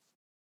 right?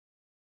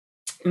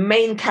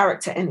 Main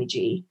character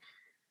energy.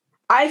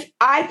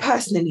 I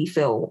personally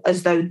feel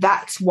as though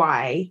that's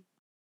why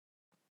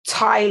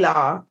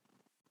Tyler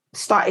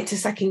started to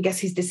second guess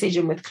his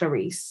decision with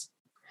Clarisse.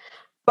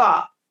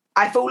 But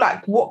I feel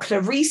like what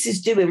Clarisse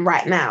is doing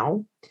right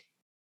now,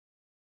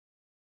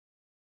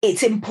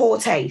 it's in poor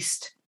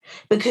taste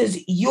because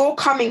you're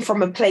coming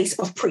from a place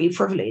of pretty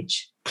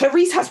privilege.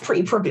 Clarisse has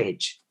pretty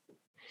privilege.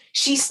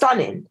 She's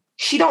stunning.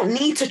 She don't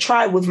need to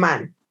try with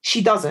man.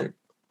 She doesn't.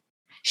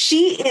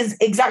 She is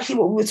exactly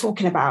what we were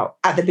talking about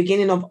at the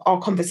beginning of our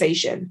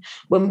conversation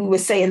when we were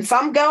saying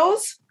some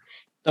girls,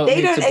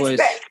 they don't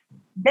expect,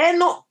 they're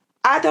not,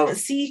 I don't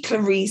see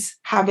Clarisse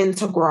having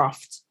to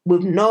graft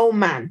with no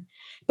man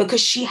because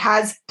she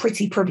has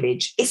pretty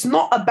privilege. It's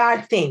not a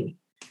bad thing,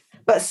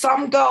 but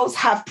some girls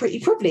have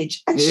pretty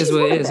privilege. And she's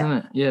what it is, isn't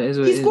it? Yeah, it is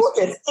what it is. She's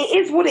gorgeous. It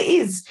is what it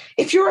is.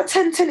 If you're a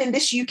 10-10 in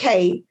this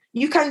UK,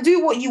 you can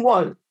do what you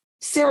want.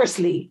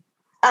 Seriously.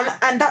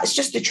 And that's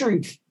just the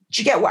truth.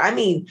 Do you get what I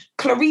mean?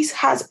 Clarisse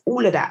has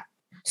all of that.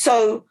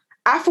 So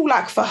I feel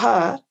like for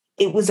her,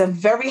 it was a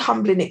very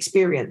humbling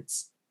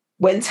experience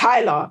when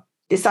Tyler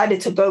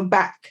decided to go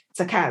back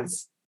to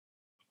Kaz.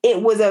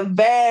 It was a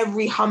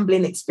very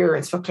humbling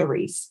experience for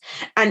Clarisse.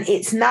 And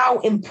it's now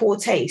in poor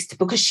taste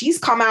because she's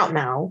come out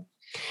now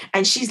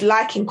and she's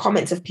liking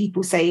comments of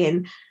people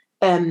saying,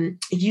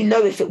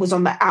 if it was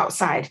on the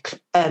outside,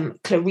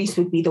 Clarisse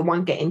would be the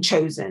one getting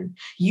chosen.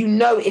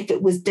 If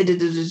it was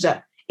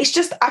da-da-da-da-da. It's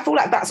just, I feel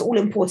like that's all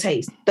in poor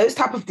taste. Those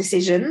type of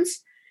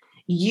decisions,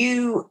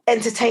 you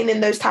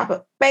entertaining those type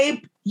of,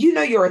 babe,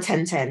 you're a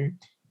 10-10.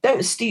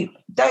 Don't stoop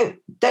low.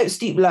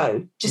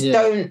 Just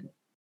don't,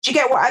 do you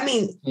get what I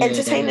mean? Yeah,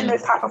 entertaining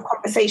those type of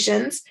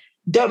conversations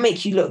don't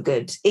make you look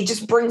good. It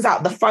just brings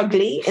out the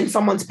fugly in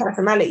someone's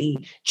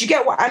personality. Do you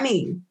get what I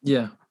mean?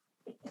 Yeah.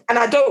 And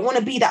I don't want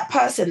to be that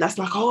person that's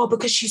like, oh,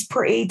 because she's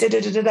pretty,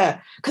 da-da-da-da-da.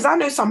 Because I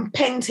know some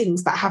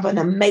paintings that have an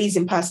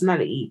amazing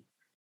personality,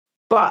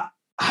 but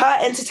her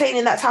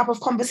entertaining that type of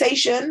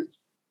conversation,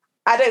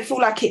 I don't feel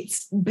like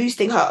it's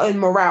boosting her own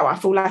morale. I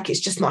feel like it's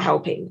just not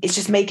helping. It's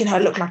just making her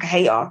look like a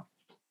hater.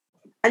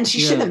 And she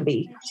shouldn't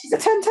be. She's a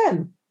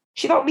 10-10.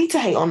 She don't need to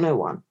hate on no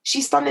one.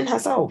 She's stunning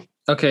herself.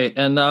 Okay,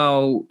 and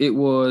now it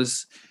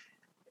was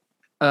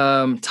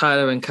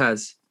Tyler and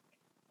Kaz.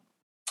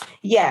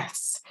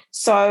 Yes.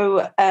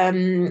 So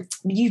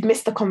you've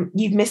missed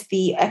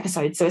the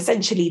episode. So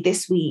essentially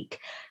this week,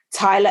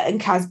 Tyler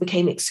and Kaz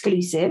became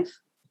exclusive.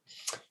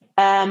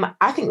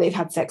 I think they've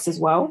had sex as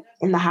well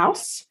in the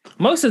house.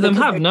 Most of them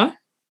have, no?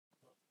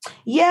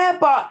 Yeah,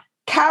 but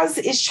Kaz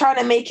is trying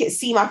to make it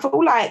seem, I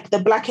feel like the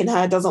black in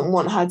her doesn't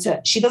want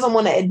to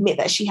admit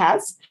that she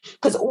has,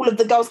 because all of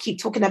the girls keep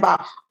talking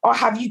about, oh,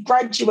 have you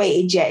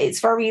graduated yet?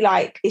 It's very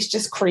it's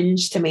just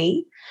cringe to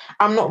me.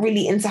 I'm not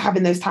really into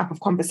having those type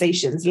of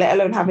conversations, let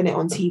alone having it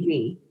on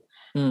TV.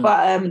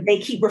 But they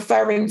keep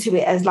referring to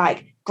it as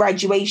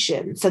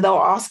graduation. So they'll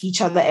ask each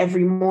other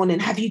every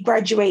morning, have you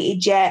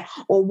graduated yet?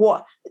 Or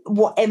what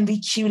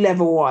MVQ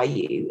level are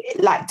you?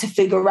 To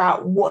figure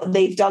out what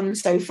they've done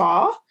so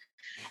far.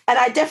 And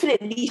I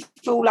definitely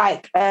feel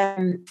like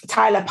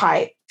Tyler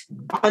piped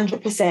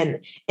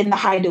 100% in the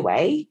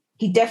Hideaway.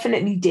 He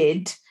definitely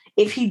did.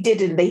 If he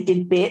didn't, they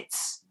did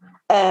bits.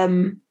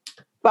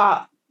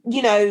 But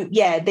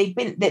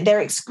they're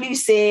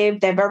exclusive,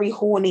 they're very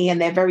horny,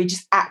 and they're very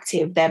just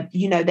active. They're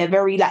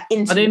very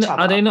into each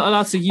other. Are they not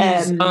allowed to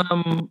use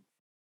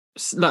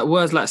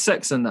words like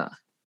sex and that?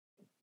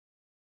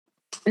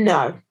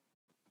 No.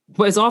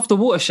 But it's after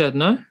Watershed,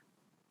 no?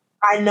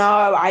 I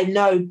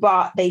know,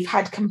 but they've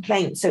had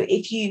complaints. So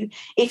if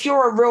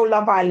you're a real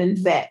Love Island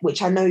vet,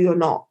 which I know you're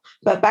not,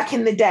 but back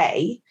in the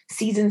day,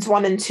 seasons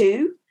 1 and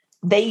 2,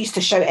 they used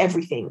to show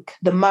everything,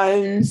 the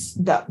moans,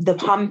 the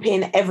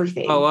pumping,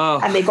 everything. Oh, wow.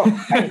 And they got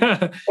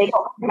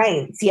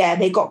complaints. Yeah,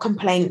 they got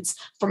complaints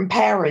from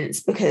parents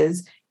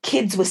because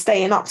kids were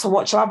staying up to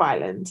watch Love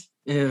Island.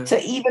 Yeah. So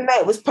even though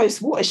it was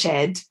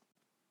post-Watershed,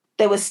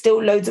 there was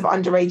still loads of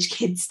underage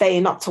kids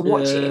staying up to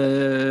watch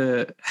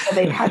it. So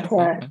they've had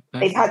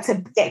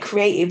to get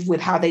creative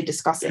with how they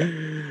discuss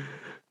it.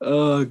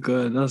 Oh,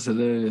 God, that's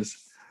hilarious.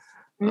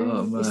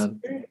 Oh,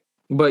 man.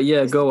 But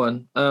yeah, go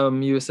on.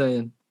 You were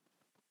saying...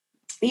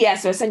 Yeah,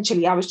 so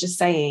essentially I was just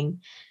saying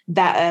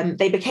that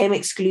they became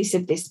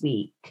exclusive this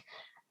week,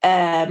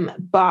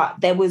 but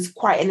there was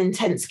quite an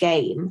intense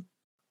game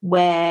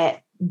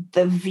where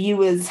the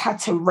viewers had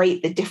to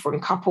rate the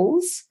different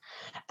couples.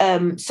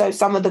 So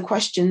some of the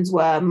questions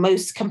were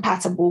most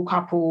compatible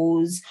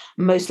couples,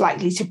 most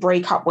likely to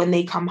break up when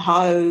they come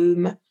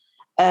home,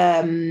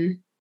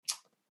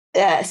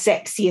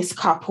 sexiest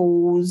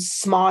couples,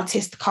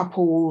 smartest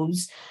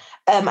couples,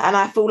 And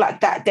I feel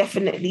like that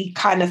definitely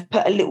kind of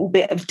put a little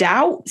bit of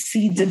doubt,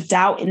 seeds of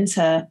doubt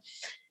into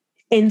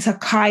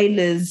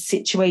Kyla's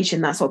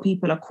situation. That's what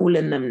people are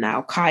calling them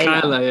now.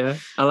 Kyla, yeah.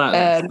 I like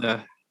that.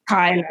 Yeah.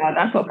 Kyla,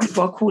 that's what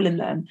people are calling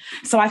them.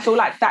 So I feel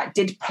like that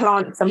did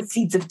plant some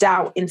seeds of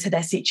doubt into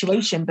their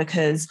situation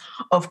because,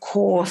 of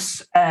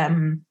course,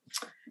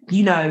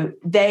 you know,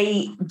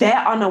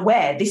 they're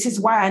unaware. This is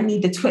why I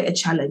need the Twitter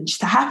challenge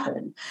to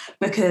happen,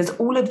 because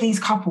all of these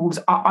couples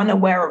are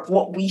unaware of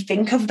what we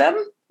think of them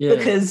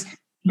because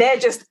they're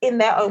just in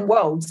their own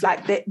worlds.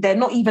 Like they're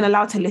not even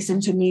allowed to listen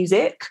to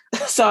music.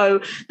 So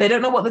they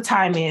don't know what the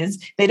time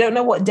is. They don't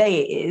know what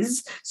day it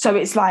is. So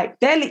it's like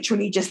they're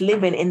literally just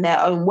living in their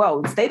own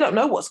worlds. They don't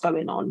know what's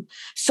going on.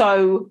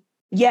 So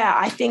yeah,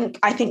 I think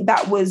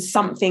that was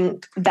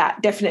something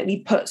that definitely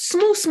put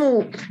small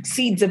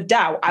seeds of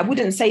doubt. I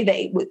wouldn't say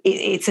that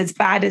it's as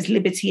bad as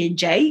Liberty and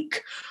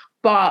Jake,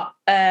 but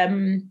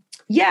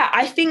yeah,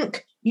 I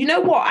think, you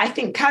know what? I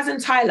think Kaz and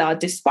Tyler,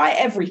 despite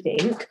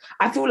everything,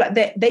 I feel like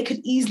they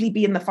could easily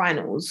be in the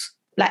finals.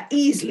 Like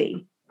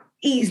easily.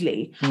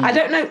 I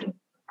don't know.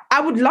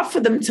 I would love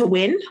for them to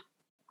win.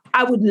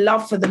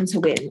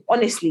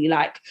 Honestly,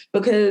 like,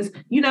 because,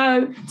 you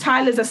know,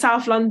 Tyler's a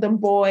South London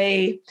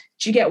boy.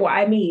 Do you get what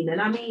I mean?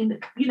 And I mean,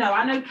 you know,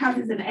 I know Kaz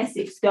is an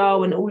Essex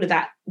girl and all of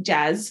that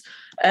jazz.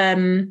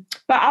 But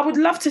I would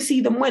love to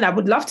see them win. I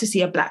would love to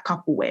see a black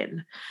couple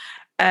win.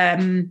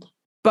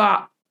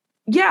 But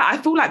yeah, I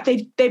feel like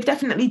they've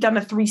definitely done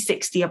a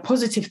 360, a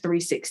positive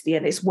 360,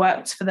 and it's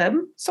worked for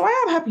them. So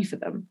I am happy for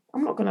them.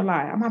 I'm not gonna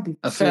lie, I'm happy.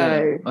 I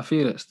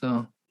feel it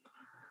still.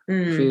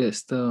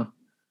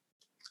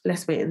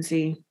 Let's wait and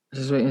see.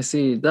 Just wait and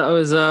see. That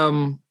was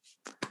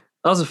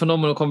a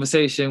phenomenal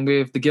conversation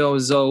with the girl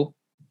Zoe.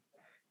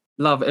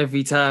 Love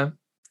every time.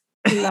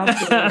 Love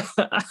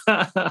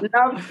it.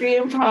 Love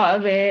being part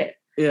of it.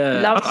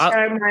 Yeah, love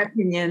sharing my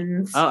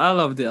opinions. I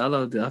loved it.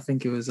 I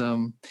think it was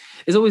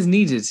it's always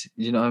needed.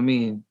 You know what I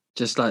mean?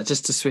 Just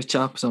to switch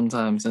up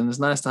sometimes, and it's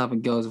nice to have a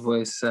girl's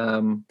voice,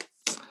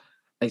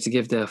 like to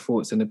give their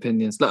thoughts and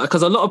opinions. Like,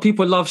 because a lot of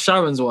people love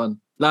Sharon's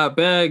one. Like,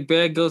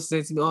 bare girls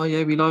say to me, "Oh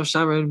yeah, we love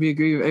Sharon. We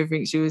agree with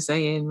everything she was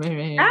saying."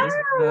 I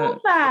love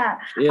that.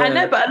 Yeah. I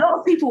know, but a lot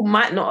of people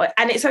might not,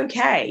 and it's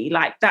okay.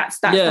 Like that's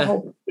the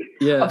whole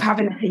of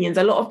having opinions.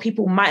 A lot of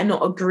people might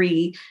not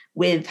agree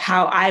with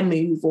how I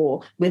move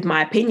or with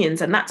my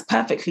opinions, and that's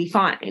perfectly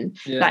fine.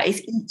 Yeah. Like,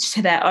 it's each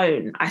to their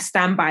own. I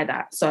stand by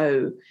that.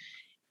 So,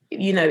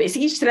 you know, it's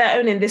each to their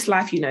own in this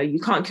life. You know, you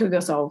can't kill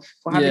yourself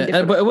for having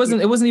different. But it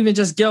wasn't even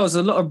just girls.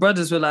 A lot of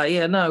brothers were like,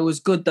 "Yeah, no, it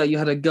was good that you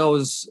had a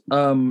girls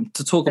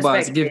to talk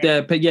about, to give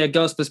their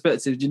girls'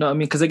 perspective." Do you know what I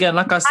mean? Because again,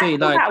 like I say,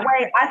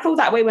 I feel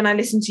that way when I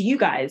listen to you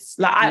guys.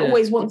 Like, I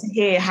always want to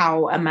hear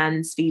how a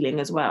man's feeling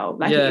as well.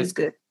 Like, it is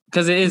good.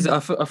 Because it is. I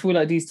feel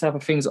like these type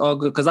of things are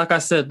good. Because like I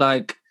said,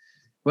 like,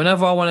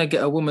 whenever I want to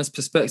get a woman's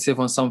perspective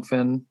on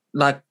something,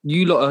 like,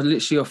 you lot are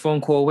literally a phone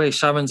call away.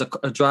 Sharon's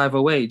a drive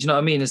away. Do you know what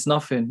I mean? It's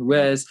nothing.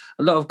 Whereas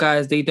a lot of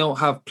guys, they don't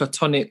have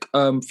platonic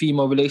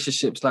female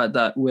relationships like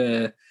that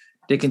where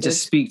they can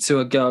just speak to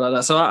a girl like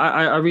that. So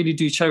I really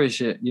do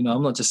cherish it. You know,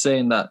 I'm not just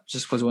saying that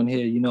just because one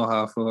here, you know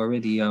how I feel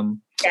already.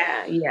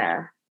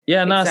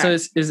 Yeah, no, exactly.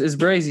 So it's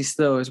brazy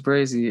still. It's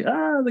brazy.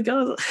 The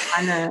girls.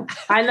 I know.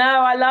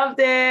 I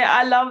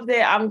loved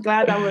it. I'm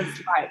glad I was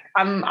like,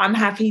 I'm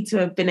happy to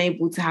have been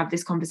able to have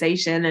this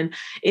conversation. And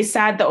it's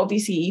sad that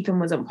obviously Ethan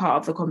wasn't part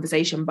of the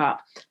conversation, but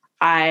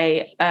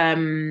I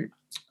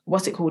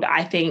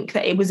think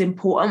that it was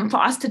important for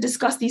us to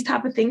discuss these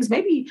type of things.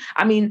 Maybe,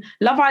 I mean,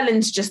 Love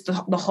Island's just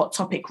the hot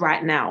topic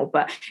right now,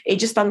 but it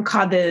just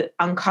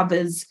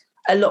uncovers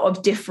a lot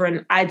of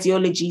different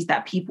ideologies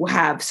that people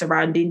have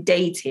surrounding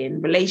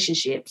dating,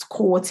 relationships,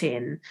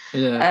 courting.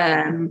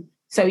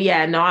 So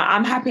yeah, no,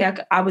 I'm happy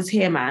I was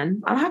here,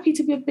 man. I'm happy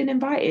to have been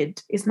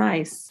invited. It's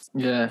nice.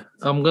 Yeah,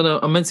 I'm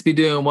meant to be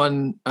doing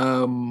one.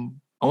 I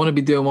want to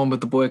be doing one with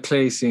the boy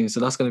Clay soon,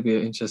 so that's going to be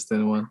an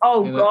interesting one.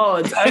 Oh, you know?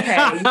 God,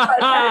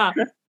 okay.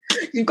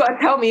 You've got to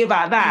tell me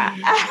about that.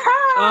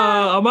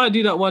 I might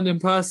do that one in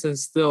person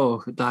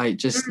still. Like,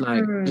 just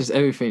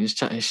everything, just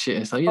chatting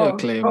shit. It's like,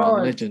 Clay,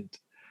 man, legend.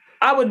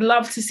 I would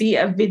love to see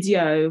a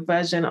video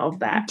version of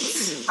that.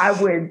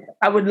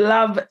 I would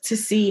love to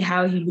see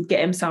how he would get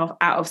himself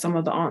out of some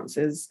of the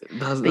answers.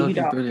 That'd be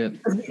brilliant.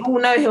 We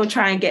all know he'll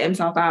try and get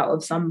himself out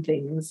of some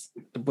things.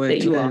 The boy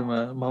Clay,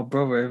 man, my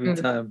brother every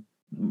time.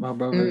 My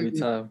brother every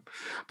time.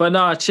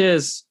 But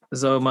cheers,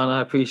 Zoe, man.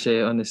 I appreciate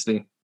it,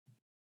 honestly.